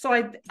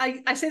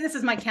say this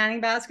is my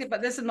canning basket,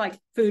 but this is my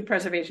food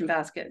preservation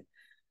basket.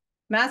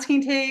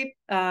 Masking tape,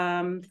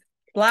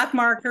 black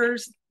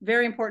markers,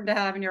 very important to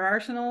have in your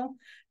arsenal,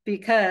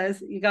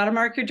 because you got to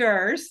mark your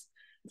jars.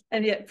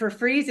 And yet for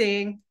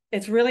freezing,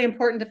 it's really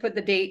important to put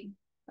the date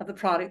of the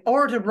product,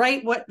 or to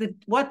write what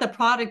the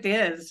product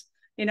is.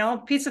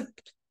 Piece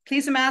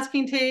of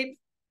masking tape,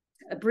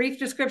 a brief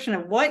description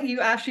of what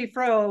you actually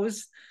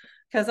froze.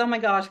 Because, oh my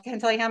gosh, I can't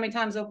tell you how many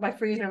times I open my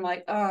freezer, I'm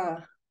like,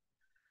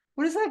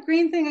 what is that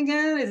green thing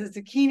again? Is it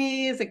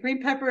zucchini? Is it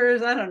green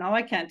peppers? I don't know.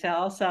 I can't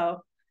tell.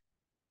 So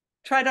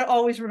try to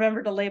always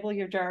remember to label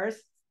your jars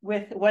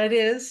with what it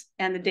is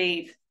and the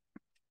date.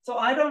 So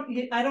I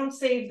don't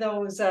save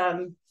those.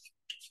 Some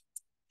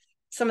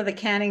of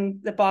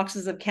the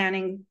boxes of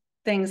canning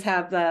things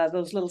have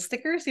those little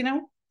stickers,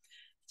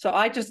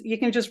 So you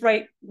can just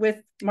write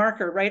with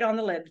marker right on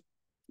the lid.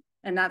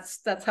 And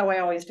that's how I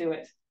always do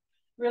it.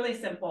 Really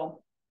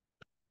simple.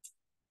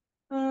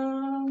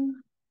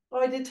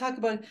 I did talk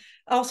about,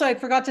 also I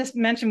forgot to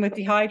mention with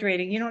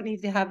dehydrating, you don't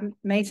need to have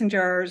mason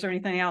jars or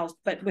anything else,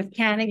 but with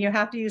canning, you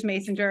have to use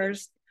mason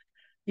jars.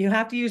 You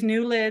have to use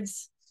new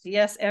lids.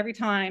 Yes, every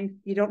time.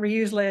 You don't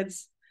reuse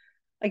lids.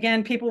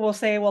 Again, people will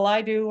say, well,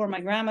 I do, or my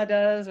grandma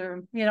does,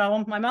 or,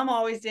 my mom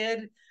always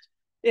did.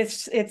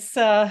 It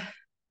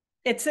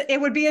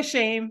would be a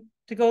shame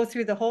to go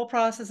through the whole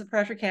process of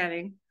pressure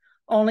canning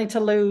only to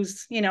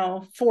lose,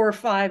 4 or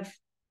 5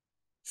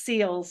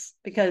 seals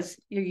because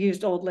you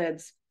used old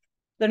lids.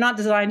 They're not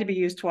designed to be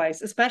used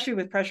twice, especially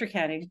with pressure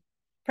canning.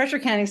 Pressure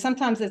canning,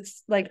 sometimes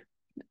it's like,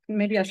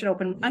 maybe I'm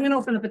going to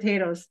open the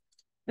potatoes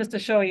just to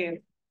show you.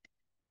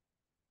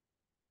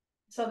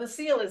 So the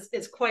seal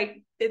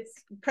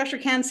pressure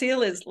can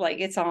seal is like,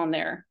 it's on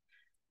there.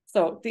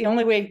 So the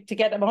only way to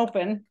get them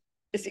open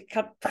is to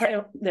cut,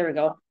 there we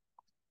go.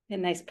 A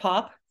nice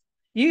pop.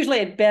 Usually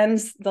it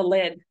bends the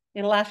lid.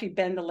 It'll actually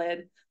bend the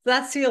lid. So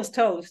that seal's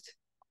toast.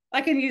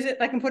 I can use it.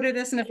 I can put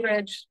this in the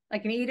fridge. I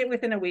can eat it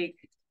within a week,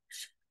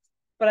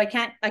 but I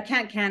can't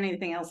can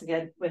anything else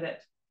again with it.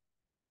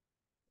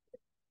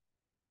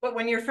 But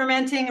when you're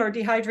fermenting or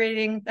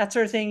dehydrating, that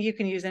sort of thing, you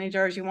can use any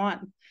jars you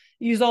want.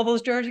 Use all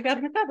those jars you got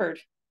in the cupboard.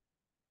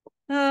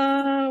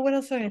 What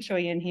else am I going to show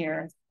you in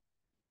here?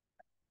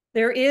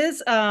 There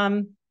is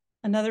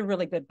another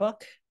really good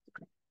book.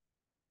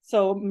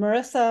 So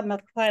Marissa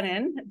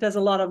McLennan does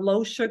a lot of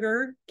low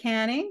sugar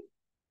canning.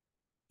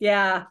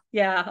 Yeah,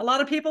 a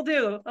lot of people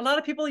do. A lot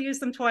of people use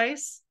them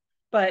twice,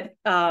 but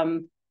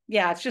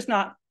yeah, it's just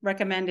not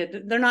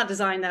recommended. They're not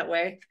designed that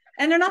way,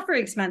 and they're not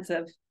very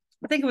expensive.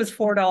 I think it was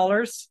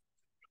 $4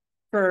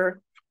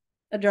 for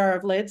a jar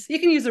of lids. You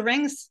can use the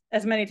rings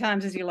as many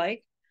times as you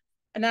like,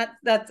 and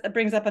that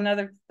brings up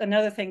another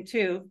thing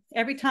too.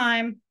 Every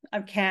time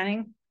I'm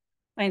canning,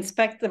 I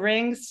inspect the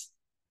rings.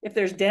 If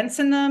there's dents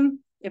in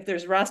them, if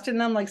there's rust in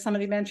them, like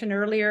somebody mentioned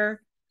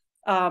earlier,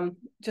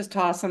 just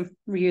toss them,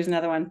 reuse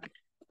another one.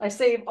 I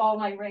save all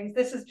my rings.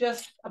 This is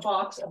just a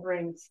box of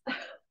rings.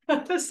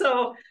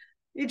 So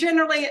you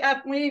generally,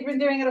 when you've been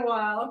doing it a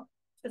while,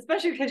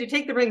 especially because you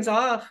take the rings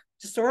off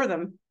to store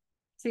them.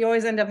 So you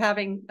always end up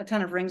having a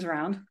ton of rings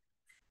around.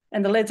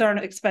 And the lids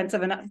aren't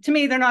expensive enough. To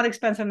me, they're not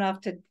expensive enough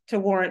to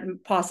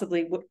warrant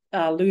possibly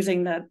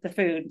losing the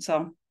food.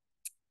 So,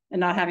 and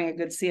not having a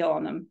good seal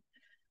on them.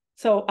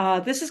 So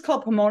this is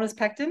called Pomona's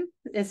pectin.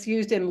 It's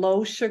used in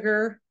low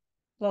sugar.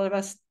 A lot of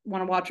us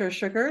want to watch our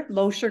sugar,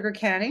 low sugar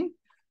canning.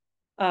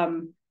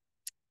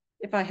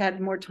 If I had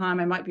more time,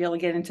 I might be able to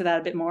get into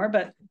that a bit more,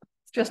 but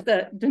just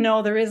to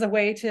know there is a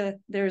way to,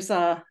 there's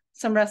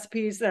some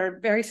recipes that are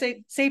very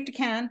safe to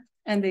can,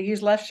 and they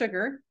use less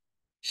sugar.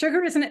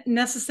 Sugar isn't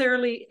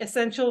necessarily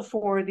essential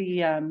for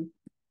the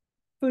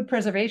food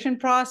preservation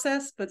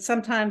process, but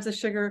sometimes the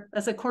sugar,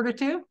 as a quarter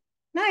two,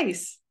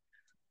 nice.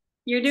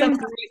 You're doing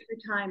great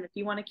for time if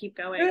you want to keep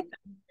going.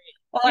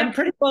 Well, I'm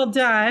pretty well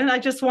done. I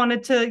just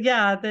wanted to,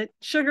 that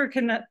sugar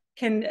can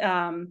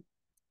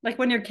like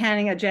when you're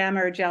canning a jam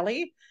or a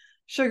jelly,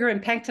 sugar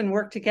and pectin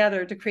work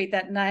together to create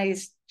that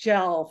nice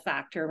gel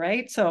factor,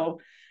 right?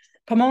 So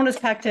Pomona's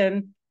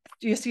pectin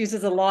just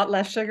uses a lot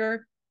less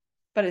sugar,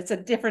 but it's a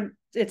little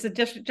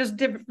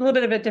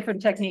bit of a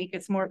different technique.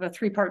 It's more of a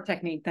 3-part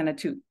technique than a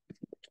 2.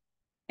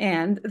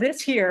 And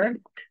this here,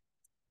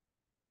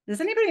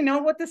 does anybody know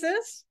what this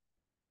is?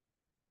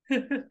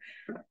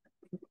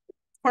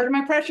 Part of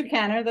my pressure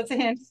canner. That's a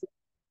hint.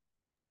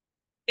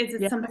 Is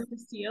it something to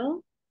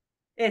seal?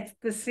 It's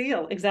the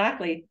seal,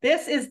 exactly.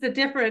 This is the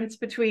difference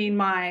between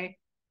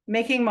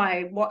making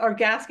my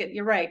gasket.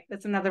 You're right.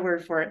 That's another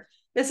word for it.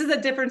 This is the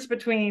difference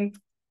between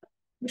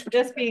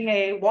this being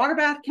a water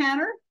bath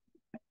canner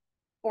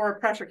or a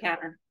pressure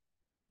canner.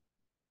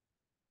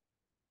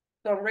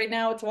 So right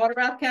now it's a water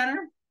bath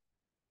canner,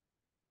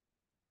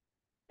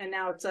 and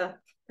now it's a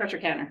pressure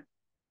canner.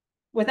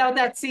 Without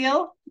that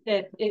seal,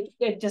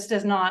 it just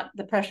does not,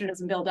 the pressure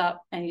doesn't build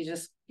up, and you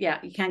just,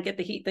 you can't get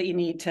the heat that you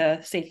need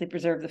to safely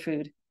preserve the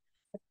food.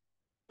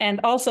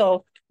 And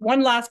also,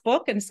 one last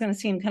book, and it's going to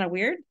seem kind of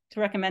weird to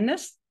recommend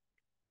this.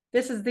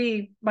 This is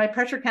my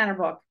pressure canner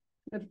book,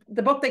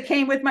 the book that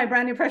came with my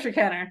brand new pressure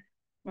canner.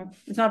 Well,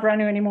 it's not brand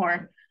new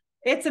anymore.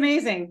 It's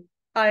amazing.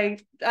 I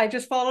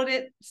just followed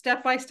it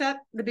step by step,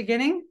 the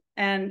beginning,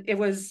 and it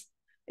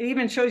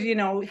even shows you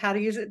know how to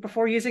use it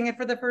before using it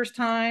for the first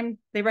time.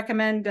 They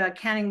recommend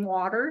canning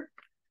water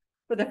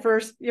for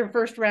your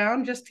first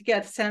round, just to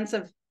get a sense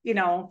of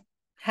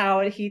how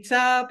it heats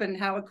up and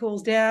how it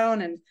cools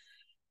down. And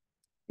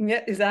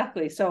yeah,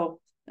 exactly. So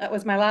that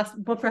was my last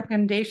book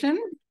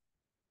recommendation.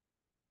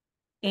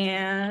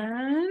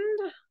 And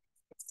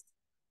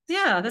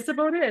that's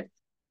about it.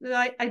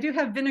 I do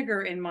have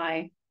vinegar in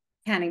my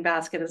canning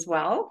basket as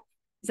well.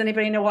 Does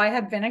anybody know why I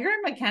have vinegar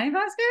in my canning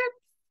basket?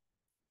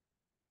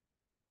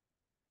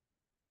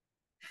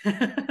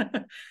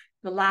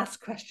 The last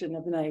question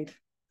of the night.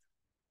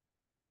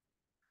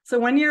 So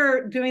when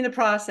you're doing the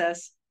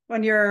process,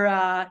 when you're,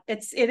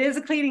 it is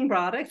a cleaning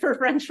product for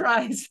French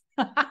fries.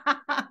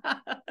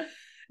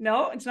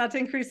 No, it's not to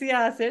increase the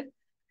acid.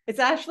 It's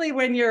actually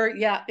when you're,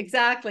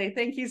 exactly.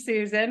 Thank you,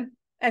 Susan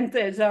and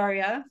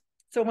Zaria.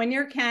 So when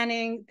you're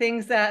canning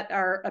things that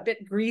are a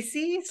bit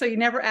greasy, so you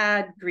never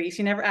add grease,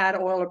 you never add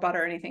oil or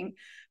butter or anything.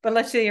 But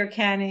let's say you're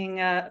canning,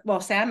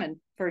 salmon,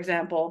 for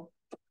example.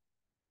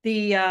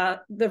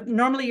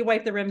 Normally you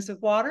wipe the rims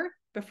with water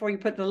before you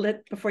put the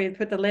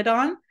lid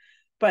on.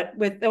 But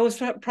with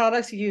those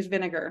products, you use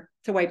vinegar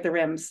to wipe the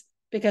rims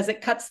because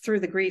it cuts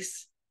through the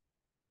grease,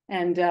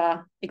 and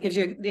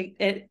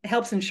it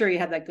helps ensure you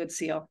have that good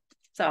seal.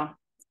 So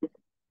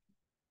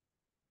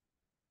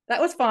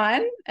that was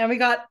fun, and we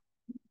got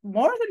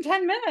more than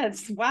 10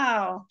 minutes.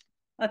 Wow,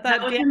 I thought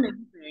that was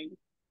amazing.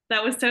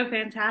 That was so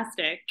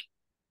fantastic.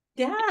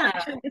 Yeah,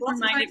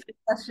 lots of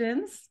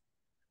questions.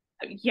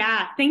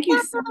 Yeah, thank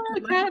you so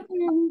much.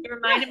 It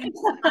reminded me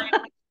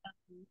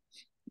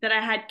that I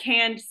had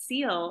canned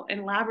seal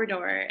in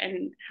Labrador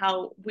and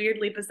how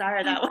weirdly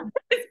bizarre that was,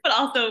 but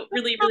also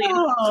really, really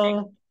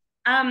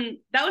interesting.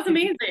 That was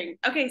amazing.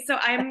 Okay, so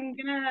I'm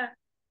gonna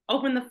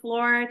open the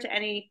floor to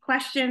any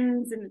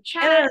questions in the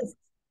chat,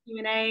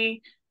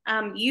 Q&A.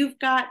 You've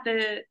got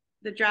the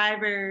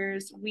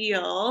driver's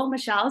wheel,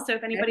 Michelle. So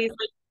if anybody's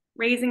like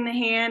raising the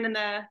hand in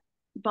the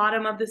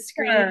bottom of the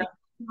screen,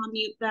 I'll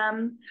mute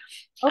them.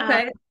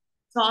 Okay.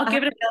 So I'll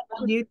give it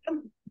a mute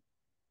them.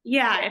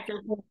 Yeah, if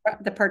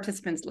the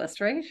participants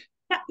list, right?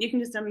 Yeah, you can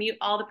just unmute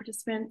all the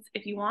participants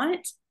if you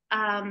want.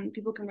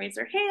 People can raise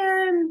their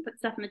hand, put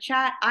stuff in the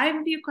chat. I have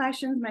a few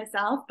questions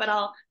myself, but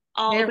I'll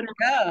open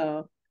it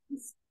up.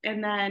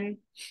 And then,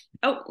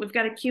 we've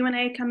got a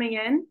Q&A coming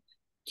in.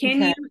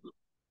 Can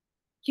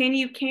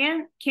you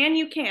can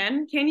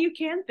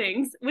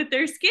things with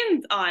their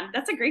skins on?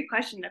 That's a great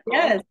question, Nicole.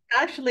 Yes,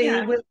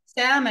 actually, with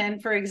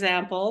salmon, for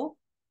example,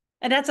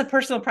 and that's a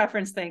personal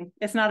preference thing.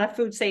 It's not a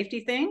food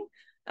safety thing.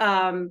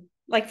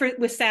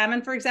 With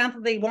salmon, for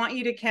example, they want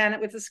you to can it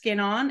with the skin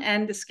on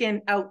and the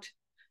skin out,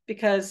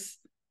 because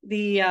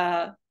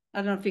I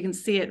don't know if you can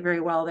see it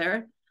very well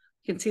there.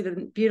 You can see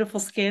the beautiful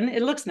skin.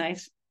 It looks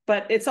nice,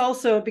 but it's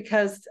also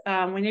because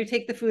when you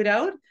take the food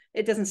out,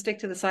 it doesn't stick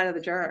to the side of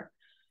the jar.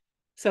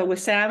 So with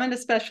salmon,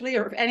 especially,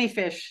 or any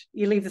fish,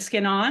 you leave the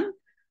skin on.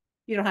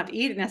 You don't have to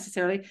eat it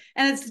necessarily.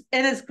 And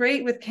it's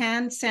great with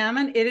canned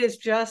salmon. It is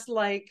just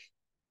like,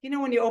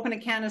 when you open a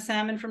can of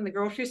salmon from the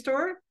grocery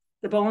store,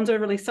 the bones are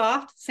really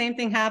soft. Same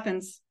thing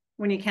happens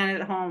when you can it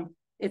at home.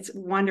 It's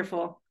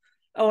wonderful.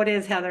 Oh, it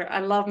is, Heather. I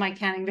love my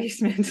canning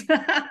basement.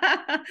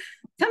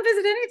 Come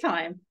visit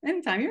anytime.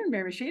 Anytime. You're in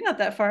Miramichi, not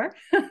that far.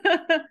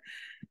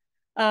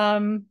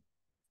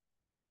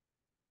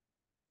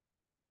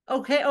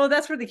 Okay. Oh,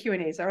 that's where the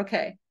Q&As are.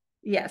 Okay.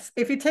 Yes.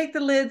 If you take the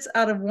lids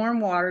out of warm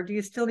water, do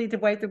you still need to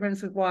wipe the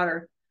rims with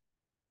water?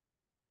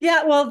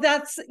 Yeah, well,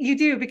 you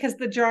do, because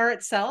the jar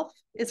itself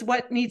is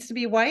what needs to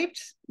be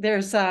wiped.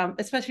 There's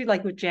especially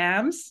like with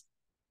jams.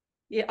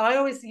 Yeah, I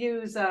always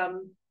use a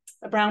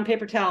brown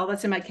paper towel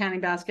that's in my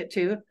canning basket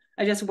too.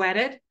 I just wet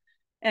it.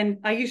 And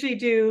I usually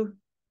do,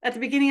 at the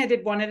beginning, I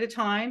did one at a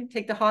time,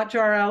 take the hot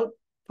jar out,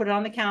 put it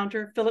on the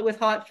counter, fill it with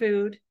hot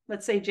food,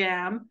 let's say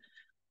jam,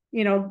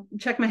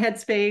 check my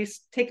headspace,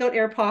 take out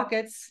air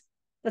pockets.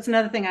 That's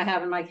another thing I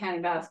have in my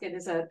canning basket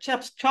is a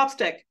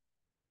chopstick.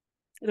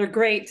 They're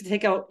great to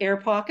take out air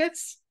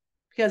pockets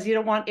because you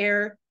don't want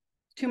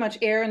too much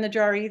air in the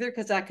jar either,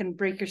 because that can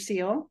break your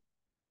seal.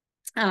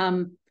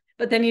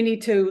 But then you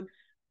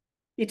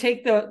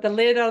take the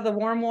lid out of the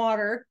warm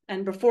water,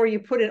 and before you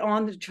put it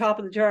on the top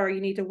of the jar,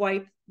 you need to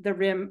wipe the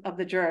rim of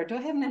the jar. Do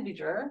I have an empty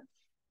jar?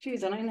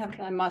 Geez,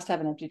 I must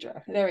have an empty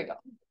jar. There we go.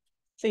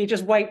 So you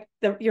just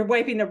you're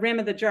wiping the rim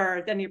of the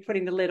jar, then you're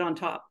putting the lid on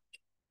top.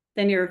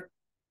 Then you're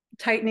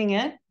tightening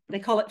it. They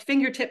call it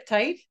fingertip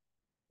tight.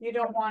 You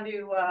don't want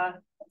to,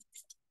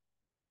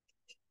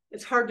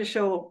 it's hard to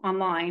show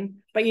online,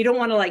 but you don't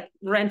want to like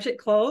wrench it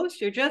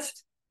closed. You're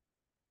just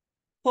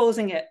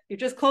closing it. You're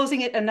just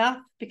closing it enough,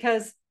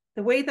 because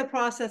the way the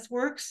process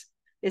works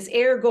is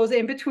air goes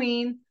in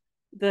between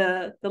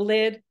the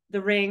lid,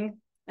 the ring,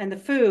 and the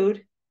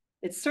food.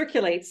 It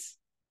circulates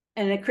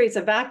and it creates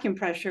a vacuum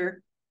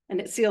pressure, and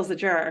it seals the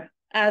jar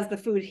as the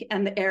food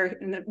and the air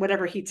and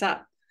whatever heats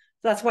up.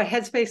 So that's why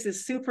headspace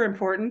is super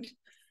important.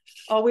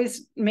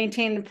 Always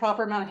maintain the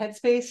proper amount of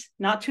headspace,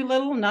 not too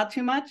little, not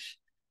too much.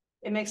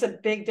 It makes a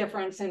big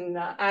difference in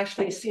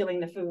actually sealing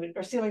the food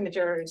or sealing the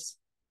jars.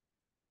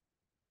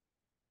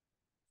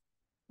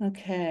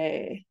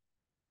 Okay.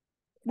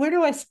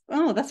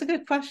 Oh, that's a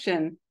good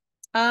question.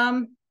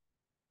 That's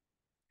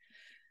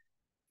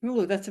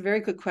a very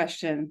good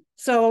question.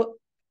 So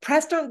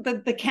Presto,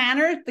 the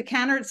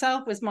canner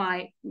itself was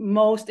my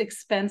most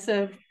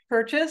expensive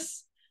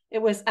purchase.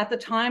 It was, at the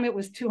time, it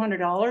was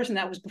 $200, and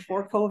that was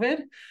before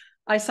COVID.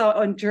 I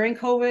saw during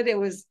COVID, it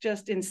was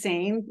just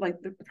insane, like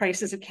the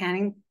prices of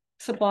canning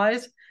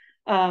supplies.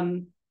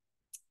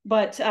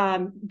 But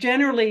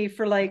generally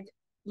for like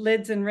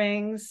lids and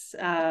rings,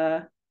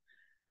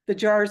 the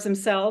jars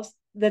themselves,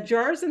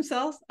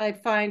 I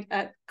find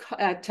at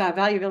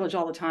Value Village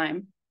all the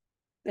time.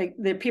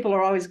 The people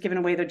are always giving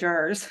away their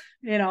jars,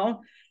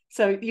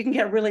 so you can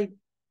get really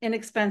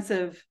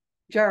inexpensive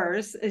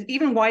jars.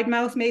 Even wide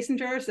mouth mason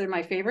jars, they're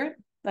my favorite.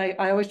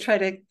 I always try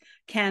to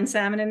can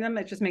salmon in them.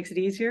 It just makes it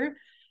easier.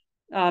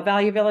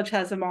 Value Village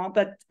has them all,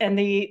 and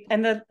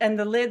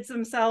the lids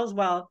themselves,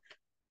 well,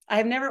 I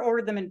have never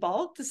ordered them in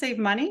bulk to save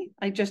money.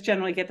 I just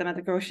generally get them at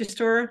the grocery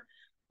store.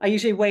 I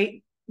usually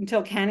wait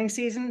until canning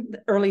season,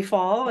 early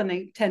fall, and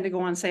they tend to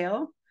go on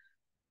sale.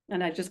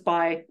 And I just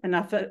buy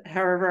enough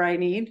however I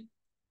need.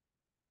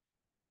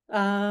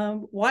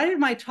 Why did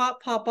my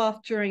top pop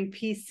off during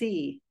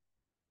PC?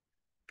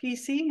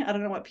 PC? I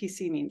don't know what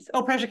PC means.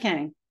 Oh, pressure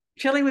canning.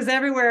 Chili was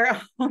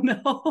everywhere. Oh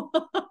no.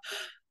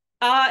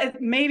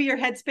 Maybe your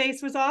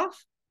headspace was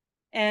off.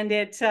 And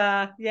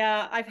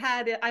yeah, I've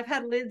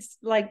had lids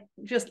like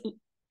just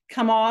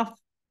come off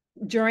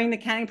during the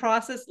canning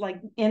process,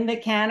 like in the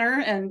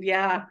canner. And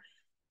yeah,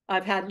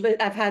 I've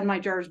had my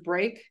jars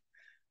break.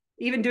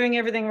 Even doing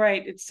everything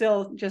right, it's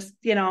still just,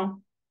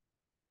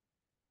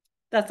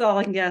 that's all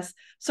I can guess.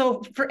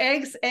 So for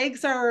eggs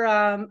are,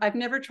 I've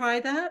never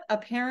tried that.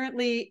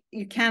 Apparently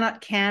you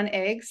cannot can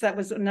eggs. That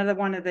was another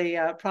one of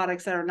the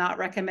products that are not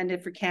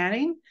recommended for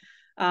canning.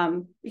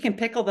 You can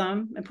pickle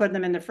them and put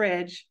them in the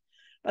fridge.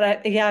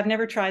 But I've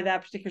never tried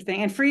that particular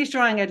thing. And freeze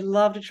drying, I'd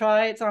love to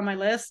try. It's on my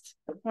list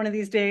one of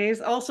these days.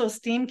 Also,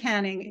 steam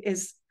canning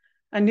is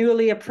a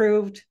newly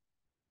approved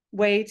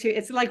way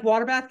it's like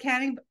water bath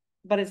canning,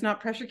 but it's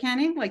not pressure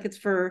canning. Like, it's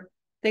for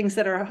things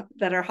that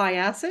are high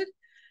acid.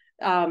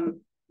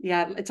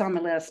 Yeah, it's on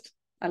my list.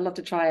 I'd love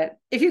to try it.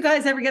 If you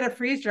guys ever get a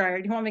freeze dryer,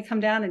 do you want me to come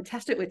down and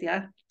test it with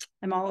you?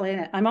 I'm all in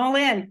it. I'm all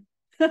in.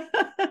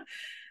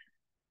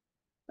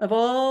 Of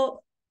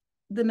all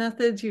the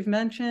methods you've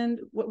mentioned,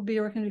 what would be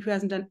your recommendation who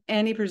hasn't done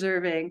any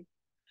preserving?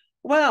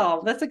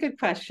 Well, that's a good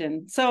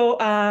question. So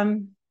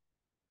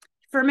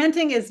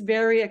fermenting is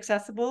very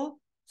accessible.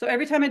 So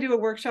every time I do a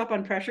workshop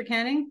on pressure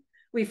canning,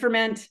 we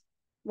ferment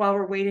while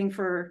we're waiting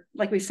for,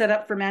 like, we set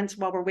up ferments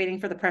while we're waiting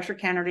for the pressure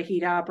canner to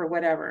heat up or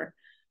whatever,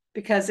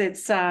 because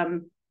it's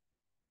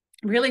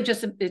really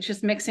it's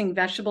just mixing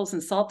vegetables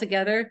and salt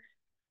together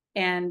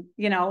and,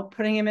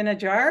 putting them in a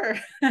jar,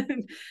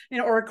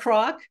 or a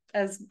crock,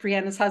 as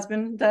Brianna's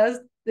husband does,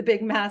 the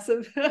big,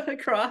 massive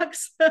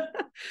crocks.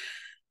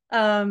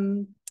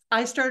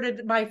 I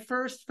started, my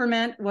first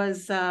ferment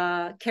was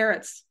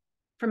carrots,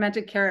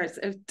 fermented carrots.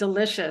 It's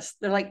delicious.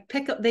 They're like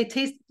they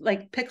taste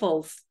like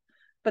pickles,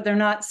 but they're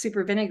not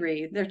super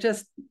vinegary. They're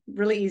just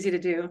really easy to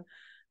do.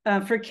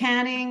 For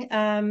canning,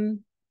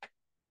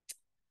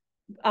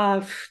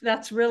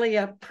 that's really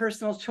a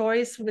personal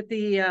choice. With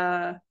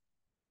the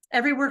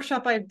every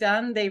workshop I've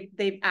done,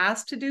 they've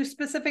asked to do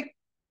specific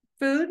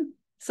food.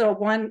 So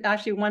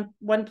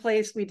one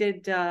place we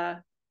did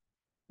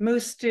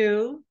moose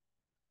stew.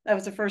 That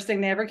was the first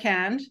thing they ever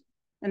canned,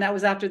 and that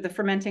was after the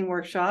fermenting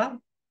workshop.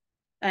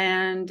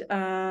 And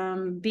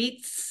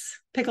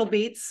pickled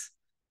beets.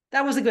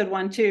 That was a good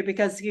one too,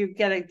 because you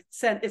get a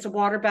sense, it's a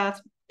water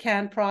bath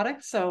can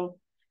product, so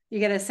you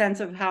get a sense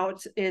of how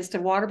it is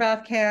to water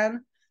bath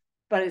can,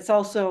 but it's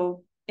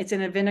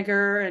in a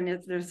vinegar, and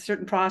there's a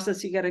certain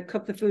process. You got to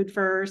cook the food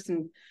first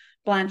and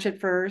blanch it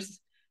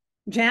first.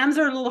 Jams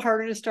are a little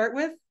harder to start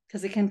with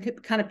because it can be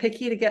kind of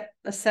picky to get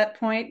a set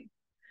point.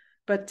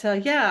 But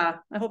yeah,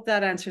 I hope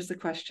that answers the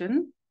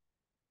question.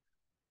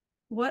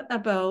 What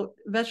about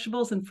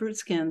vegetables and fruit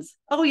skins?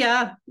 Oh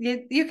yeah,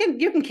 you can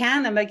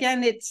can them.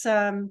 Again, it's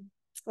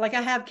like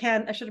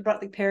I should have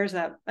brought the pears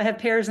up. I have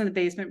pears in the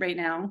basement right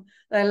now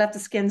that I left the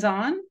skins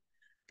on,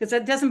 because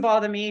it doesn't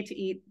bother me to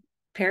eat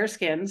pear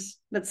skins.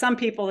 But some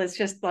people, it's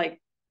just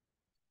like,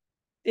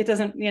 it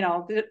doesn't,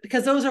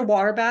 because those are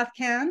water bath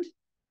canned.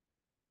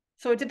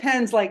 So it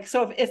depends. Like,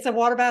 so if it's a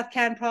water bath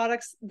canned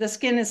products, the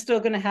skin is still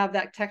going to have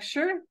that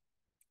texture.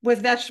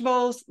 With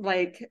vegetables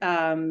like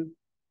carrots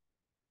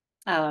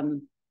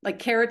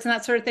and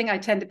that sort of thing, I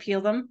tend to peel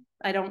them.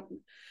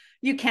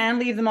 You can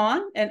leave them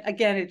on. And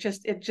again, it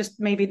just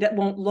maybe that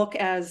won't look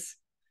as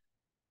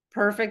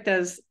perfect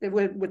as it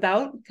would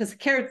without, because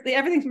carrots,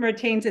 everything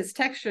retains its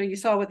texture. You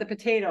saw with the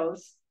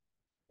potatoes,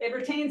 it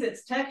retains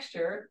its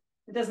texture.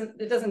 It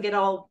doesn't get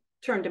all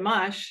turned to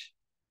mush.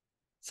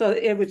 So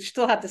it would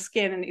still have the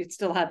skin, and you'd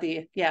still have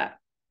yeah.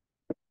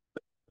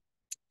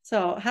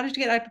 So how did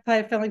you get apple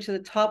pie filling to the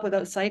top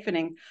without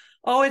siphoning?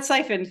 Oh, it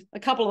siphoned a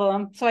couple of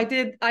them. So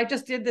I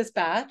just did this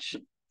batch.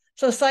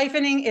 So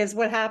siphoning is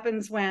what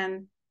happens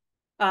when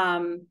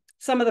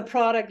some of the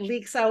product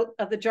leaks out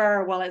of the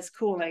jar while it's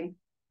cooling.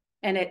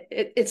 And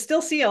it's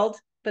still sealed,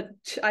 but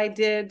I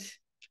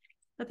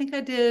think I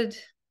did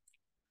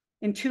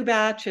in 2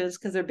 batches,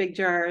 because they're big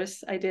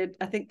jars. I did,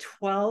 I think,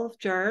 12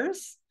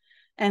 jars,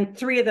 and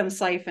 3 of them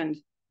siphoned.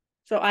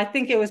 So I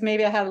think it was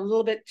maybe I had a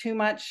little bit too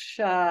much.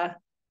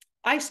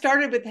 I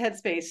started with the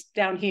headspace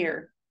down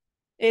here.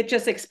 It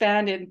just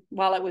expanded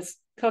while it was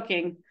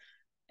cooking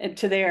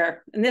to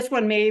there. And this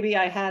one, maybe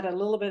I had a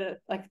little bit of,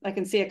 like, I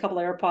can see a couple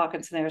of air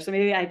pockets in there. So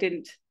maybe I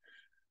didn't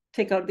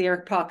take out the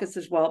air pockets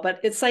as well.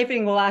 But it's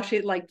siphoning will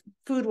actually, like,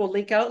 food will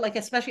leak out, like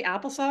especially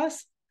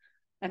applesauce.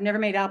 I've never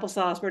made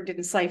applesauce where it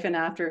didn't siphon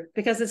after,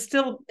 because it's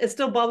still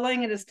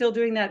bubbling and it's still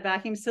doing that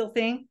vacuum seal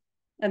thing.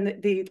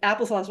 And the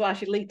applesauce will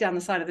actually leak down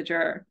the side of the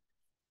jar.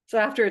 So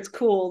after it's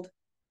cooled,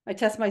 I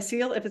test my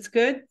seal. If it's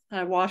good,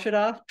 I wash it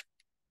off,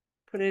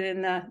 put it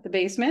in the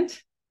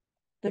basement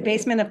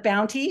of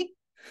bounty.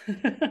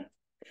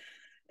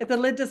 If the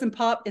lid doesn't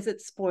pop, is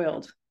it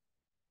spoiled?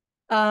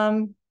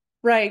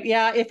 Right,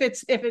 yeah.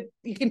 If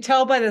you can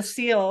tell by the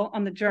seal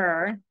on the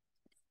jar.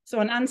 So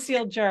an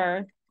unsealed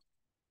jar,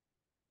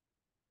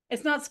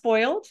 it's not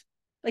spoiled.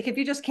 Like if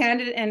you just canned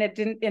it and it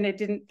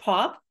didn't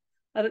pop,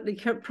 you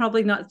can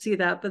probably not see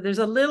that, but there's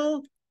a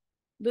little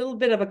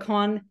bit of a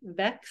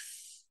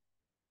convex,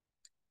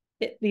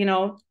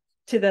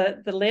 to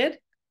the lid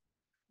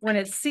when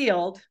it's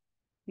sealed.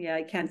 Yeah,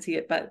 I can't see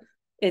it, but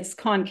it's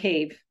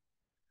concave.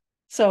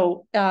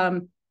 So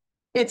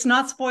it's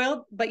not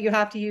spoiled, but you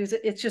have to use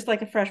it. It's just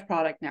like a fresh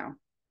product now.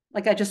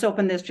 Like I just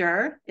opened this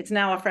jar. It's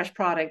now a fresh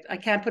product. I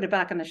can't put it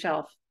back on the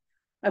shelf.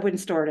 I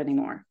wouldn't store it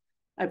anymore.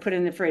 I put it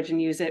in the fridge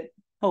and use it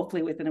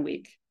hopefully within a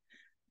week.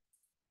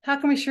 How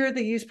can we ensure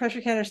the used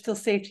pressure can are still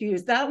safe to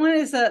use?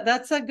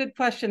 That's a good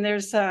question.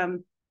 There's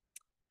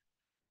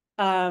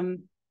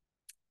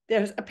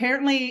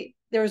apparently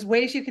there's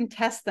ways you can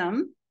test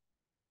them.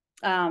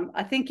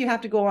 I think you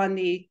have to go on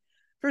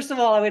first of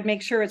all, I would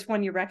make sure it's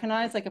one you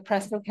recognize, like a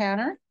Presto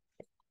canner,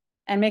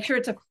 and make sure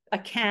it's a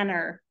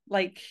canner.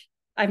 Like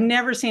I've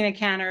never seen a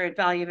canner at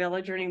Value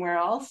Village or anywhere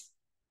else,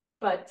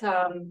 but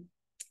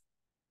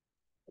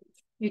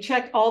you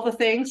check all the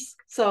things.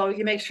 So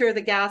you make sure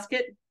the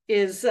gasket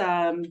is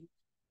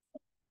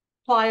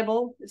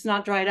pliable, it's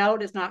not dried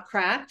out, it's not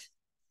cracked.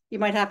 You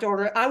might have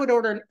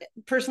to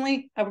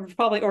personally, I would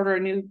probably order a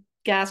new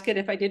gasket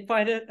if I did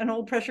find an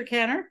old pressure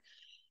canner,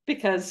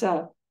 because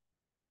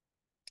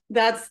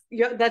that's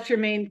your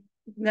main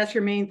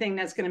thing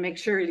that's going to make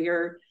sure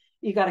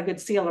you got a good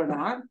seal or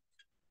not.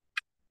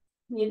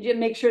 You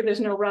make sure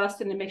there's no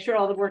rust, and to make sure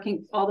all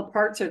the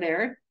parts are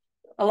there.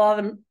 A lot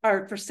of them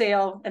are for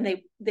sale, and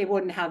they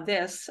wouldn't have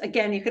this.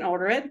 Again, you can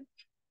order it,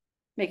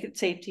 make it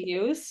safe to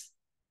use.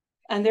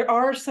 And there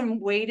are some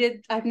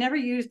weighted, I've never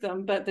used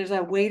them, but there's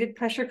a weighted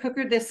pressure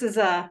cooker. This is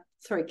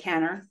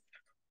canner.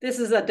 This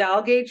is a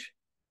dial gauge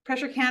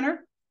pressure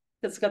canner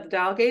that's got the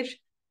dial gauge.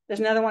 There's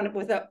another one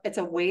with it's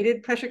a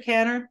weighted pressure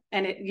canner,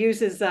 and it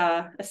uses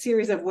a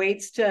series of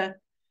weights to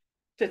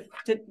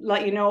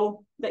let you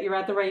know that you're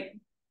at the right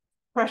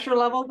pressure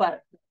level,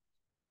 but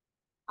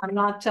I'm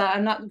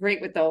not great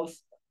with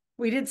those.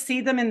 We did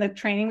see them in the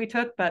training we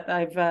took, but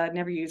I've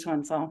never used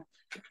one. So,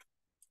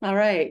 all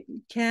right,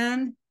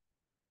 can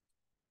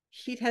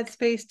heat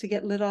headspace to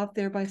get lit off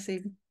there by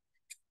saving?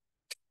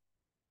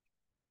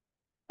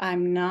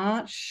 I'm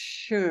not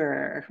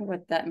sure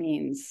what that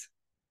means.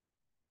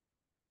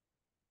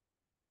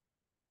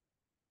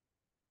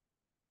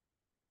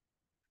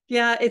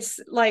 Yeah, it's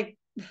like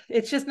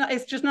it's just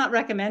not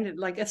recommended.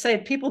 Like I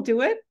said, people do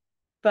it,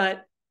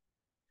 but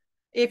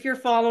if you're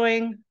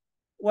following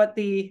what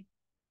the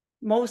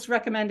most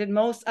recommended,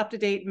 most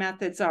up-to-date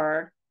methods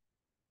are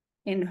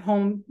in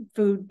home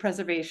food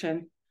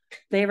preservation,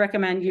 they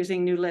recommend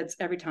using new lids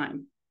every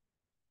time.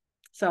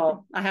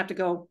 So I have to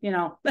go, you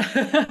know.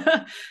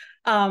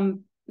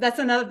 That's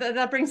another,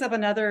 that brings up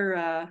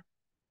another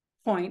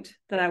point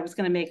that I was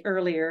going to make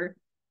earlier.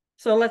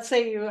 So let's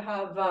say you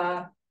have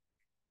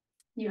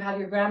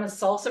your grandma's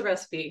salsa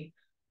recipe,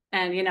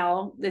 and you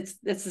know it's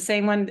the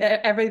same one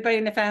everybody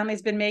in the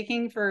family's been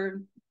making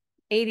for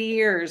 80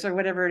 years or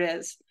whatever it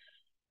is.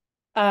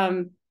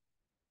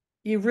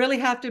 You really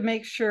have to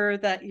make sure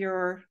that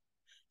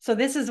so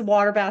this is a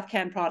water bath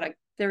can product.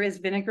 There is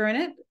vinegar in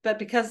it, but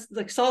because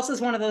like salsa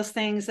is one of those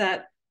things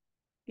that,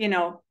 you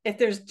know, if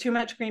there's too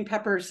much green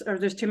peppers or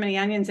there's too many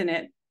onions in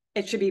it,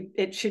 it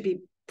should be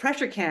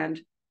pressure canned.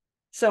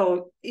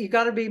 So you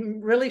got to be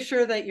really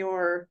sure that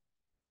your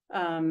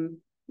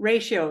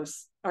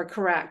ratios are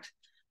correct.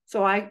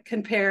 So I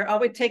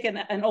would take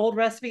an old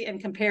recipe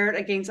and compare it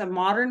against a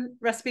modern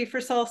recipe for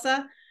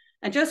salsa,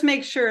 and just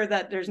make sure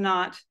that there's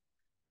not,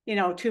 you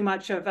know, too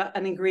much of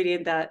an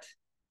ingredient that,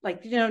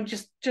 like, you know,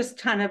 just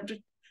kind of,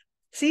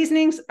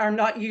 seasonings are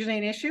not usually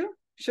an issue.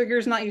 Sugar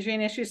is not usually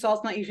an issue.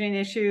 Salt's not usually an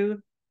issue.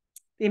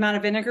 The amount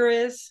of vinegar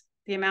is,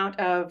 the amount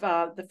of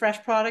the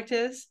fresh product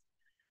is,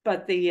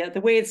 but the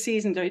way it's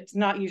seasoned, it's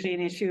not usually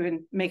an issue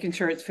in making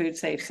sure it's food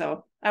safe.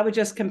 So I would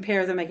just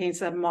compare them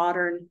against a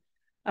modern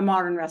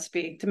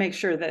recipe to make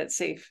sure that it's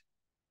safe.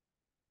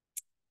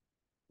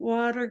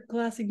 Water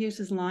glassing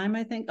uses lime,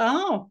 I think.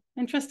 Oh,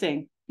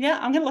 interesting. Yeah,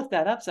 I'm gonna look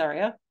that up,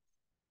 Zaria.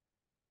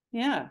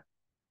 Yeah.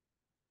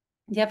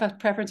 You have a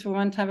preference for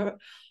one type of,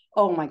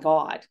 oh my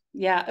God.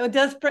 Yeah, it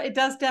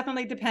does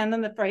definitely depend on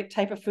the right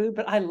type of food,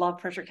 but I love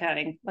pressure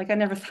canning. Like I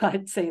never thought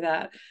I'd say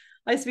that.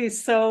 I used to be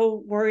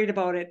so worried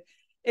about it.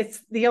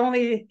 It's the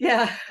only,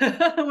 yeah,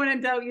 when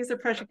in doubt, use a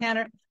pressure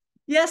canner.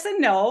 Yes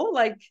and no.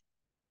 Like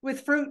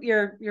with fruit,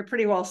 you're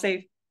pretty well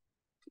safe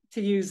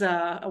to use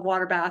a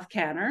water bath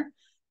canner.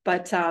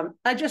 But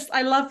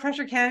I love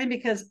pressure canning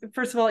because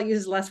first of all, it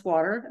uses less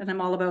water, and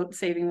I'm all about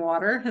saving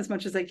water as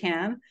much as I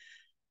can.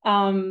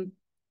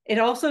 It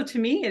also, to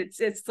me,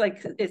 it's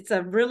like it's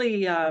a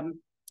really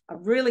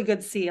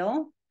good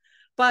seal.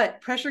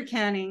 But pressure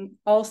canning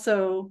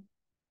also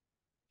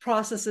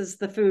processes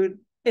the food.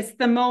 It's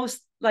the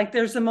most, like,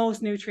 there's the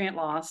most nutrient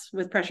loss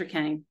with pressure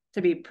canning,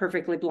 to be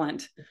perfectly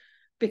blunt,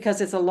 because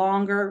it's a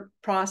longer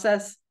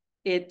process.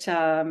 It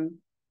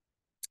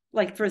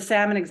like for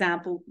salmon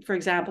for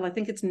example, I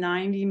think it's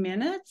 90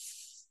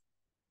 minutes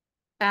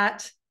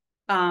at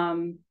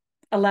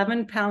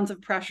 11 pounds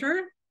of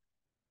pressure.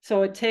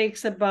 So it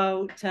takes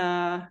about,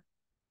 to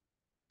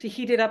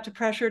heat it up to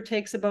pressure,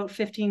 takes about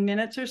 15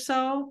 minutes or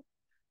so.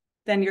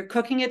 Then you're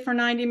cooking it for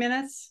 90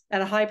 minutes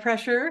at a high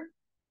pressure,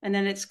 and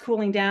then it's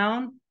cooling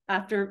down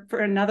for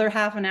another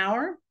half an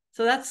hour.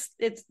 So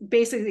it's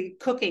basically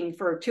cooking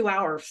for 2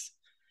 hours.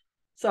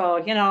 So,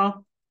 you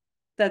know,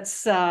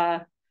 that's,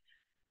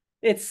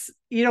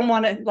 you don't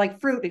want to,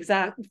 like fruit,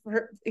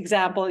 for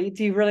example,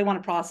 do you really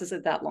want to process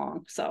it that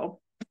long? So,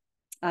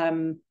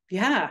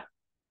 yeah,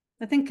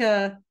 I think,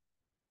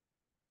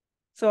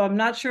 so I'm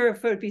not sure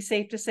if it would be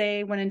safe to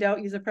say when in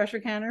doubt, use a pressure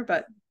canner,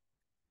 but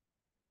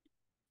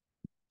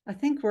I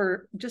think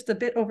we're just a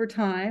bit over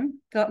time.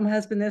 Got my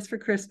husband this for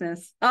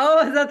Christmas.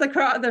 Oh, is that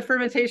the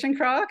fermentation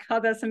crock? Oh,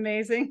 that's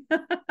amazing.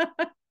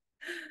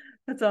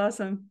 That's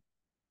awesome.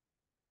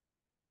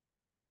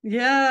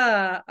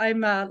 Yeah,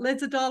 I'm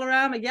lids at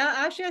Dollarama. Yeah,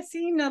 actually, I've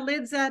seen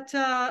lids at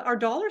our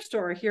dollar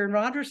store here in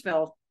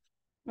Rogersville.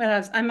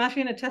 And I'm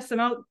actually going to test them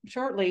out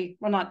shortly.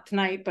 Well, not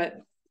tonight, but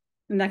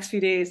the next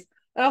few days.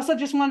 I also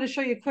just wanted to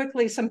show you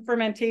quickly some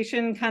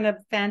fermentation kind of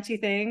fancy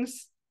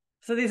things.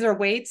 So these are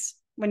weights.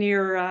 When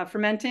you're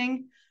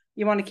fermenting,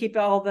 you want to keep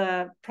all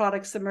the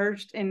products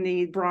submerged in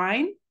the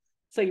brine.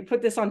 So you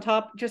put this on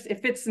top,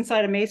 it fits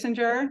inside a mason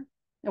jar,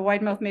 a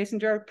wide mouth mason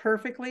jar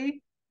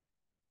perfectly.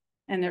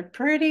 And they're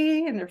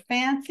pretty and they're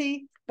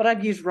fancy, but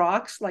I've used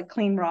rocks, like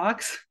clean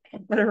rocks,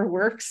 whatever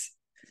works.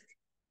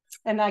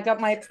 And I got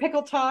my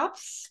pickle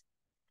tops.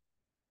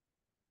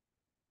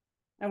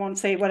 I won't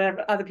say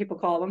whatever other people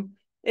call them.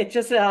 It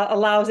just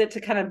allows it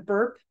to kind of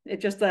burp.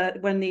 It just,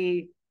 when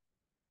the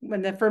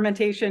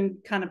fermentation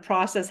kind of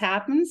process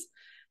happens,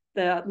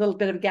 the little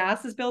bit of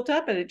gas is built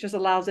up and it just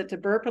allows it to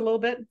burp a little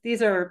bit.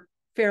 These are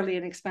fairly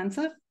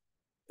inexpensive.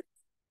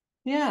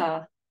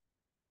 Yeah.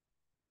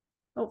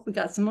 Oh, we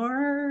got some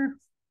more.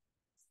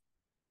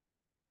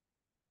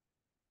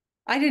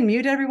 I didn't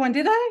mute everyone,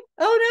 did I?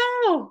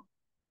 Oh no.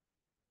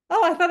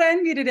 Oh, I thought I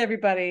unmuted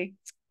everybody.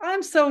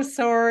 I'm so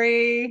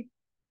sorry.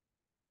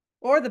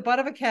 Or the butt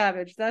of a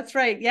cabbage. That's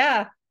right.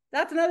 Yeah.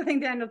 That's another thing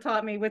Daniel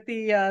taught me with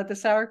the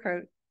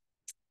sauerkraut.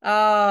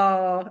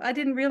 Oh, I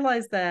didn't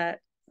realize that.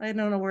 I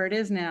don't know where it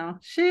is now.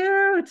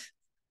 Shoot.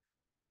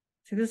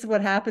 See, this is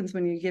what happens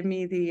when you give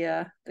me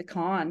the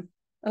con.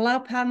 Allow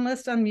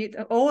panelists to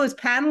unmute. Oh, it's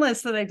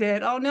panelists that I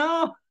did. Oh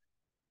no.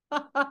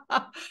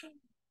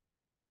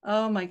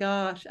 Oh my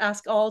gosh.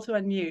 Ask all to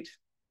unmute.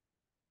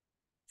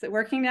 Is it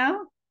working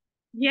now?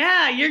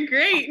 Yeah, you're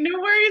great. No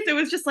worries. It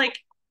was just like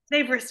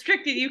they've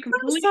restricted you I'm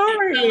completely.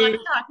 sorry.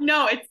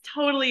 No, it's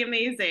totally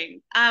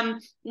amazing.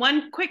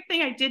 One quick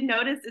thing I did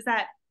notice is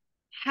that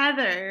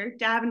Heather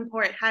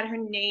Davenport had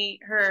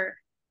her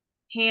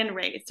hand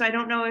raised. So I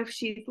don't know if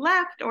she's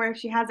left or if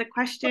she has a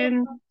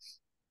question.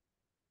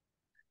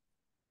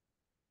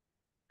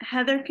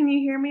 Heather, can you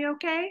hear me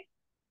okay?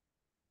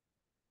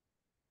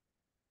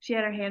 She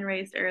had her hand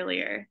raised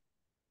earlier.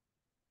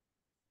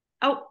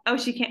 Oh,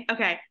 she can't.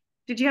 Okay.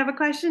 Did you have a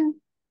question?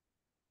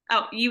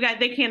 Oh,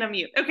 they can't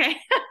unmute. Okay.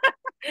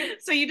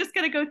 So you just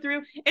gotta go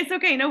through. It's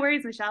okay, no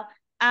worries, Michelle.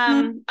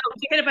 You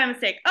hit it by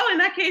mistake. Oh, in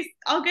that case,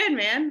 all good,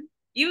 man.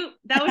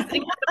 That was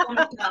incredible,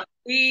 Michelle.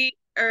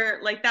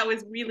 That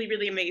was really,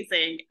 really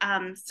amazing.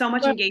 So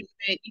much engagement.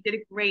 You did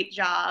a great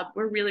job.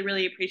 We're really,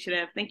 really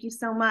appreciative. Thank you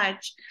so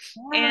much.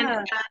 And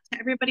to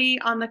everybody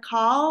on the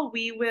call,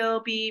 we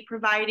will be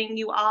providing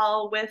you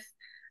all with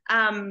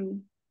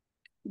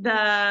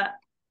the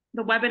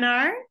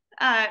webinar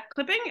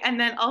clipping and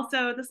then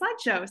also the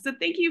slideshow. So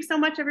thank you so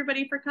much,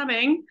 everybody, for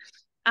coming.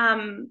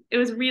 It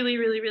was really,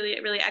 really, really,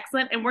 really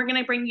excellent. And we're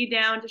going to bring you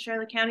down to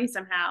Charlotte County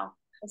somehow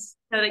so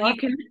that you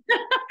can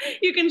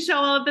you can show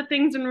all of the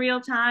things in real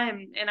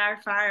time in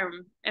our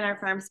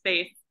farm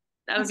space.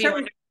 That would be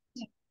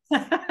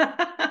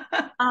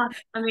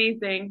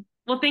amazing.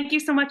 Well, thank you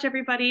so much,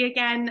 everybody,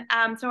 again.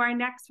 So our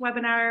next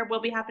webinar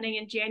will be happening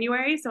in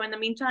January. So in the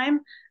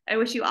meantime, I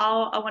wish you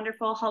all a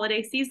wonderful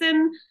holiday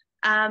season.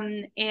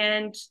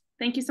 And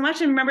thank you so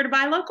much. And remember to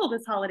buy local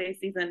this holiday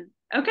season.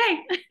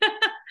 Okay.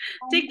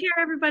 Take care,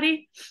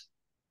 everybody.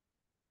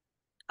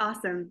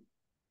 Awesome.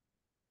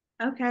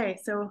 Okay,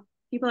 so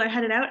people are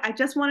headed out. I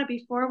just want to,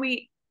 before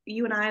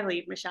you and I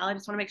leave, Michelle, I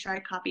just want to make sure I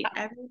copy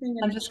everything.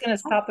 I'm just going to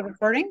stop the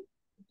recording.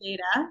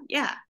 Data. Yeah.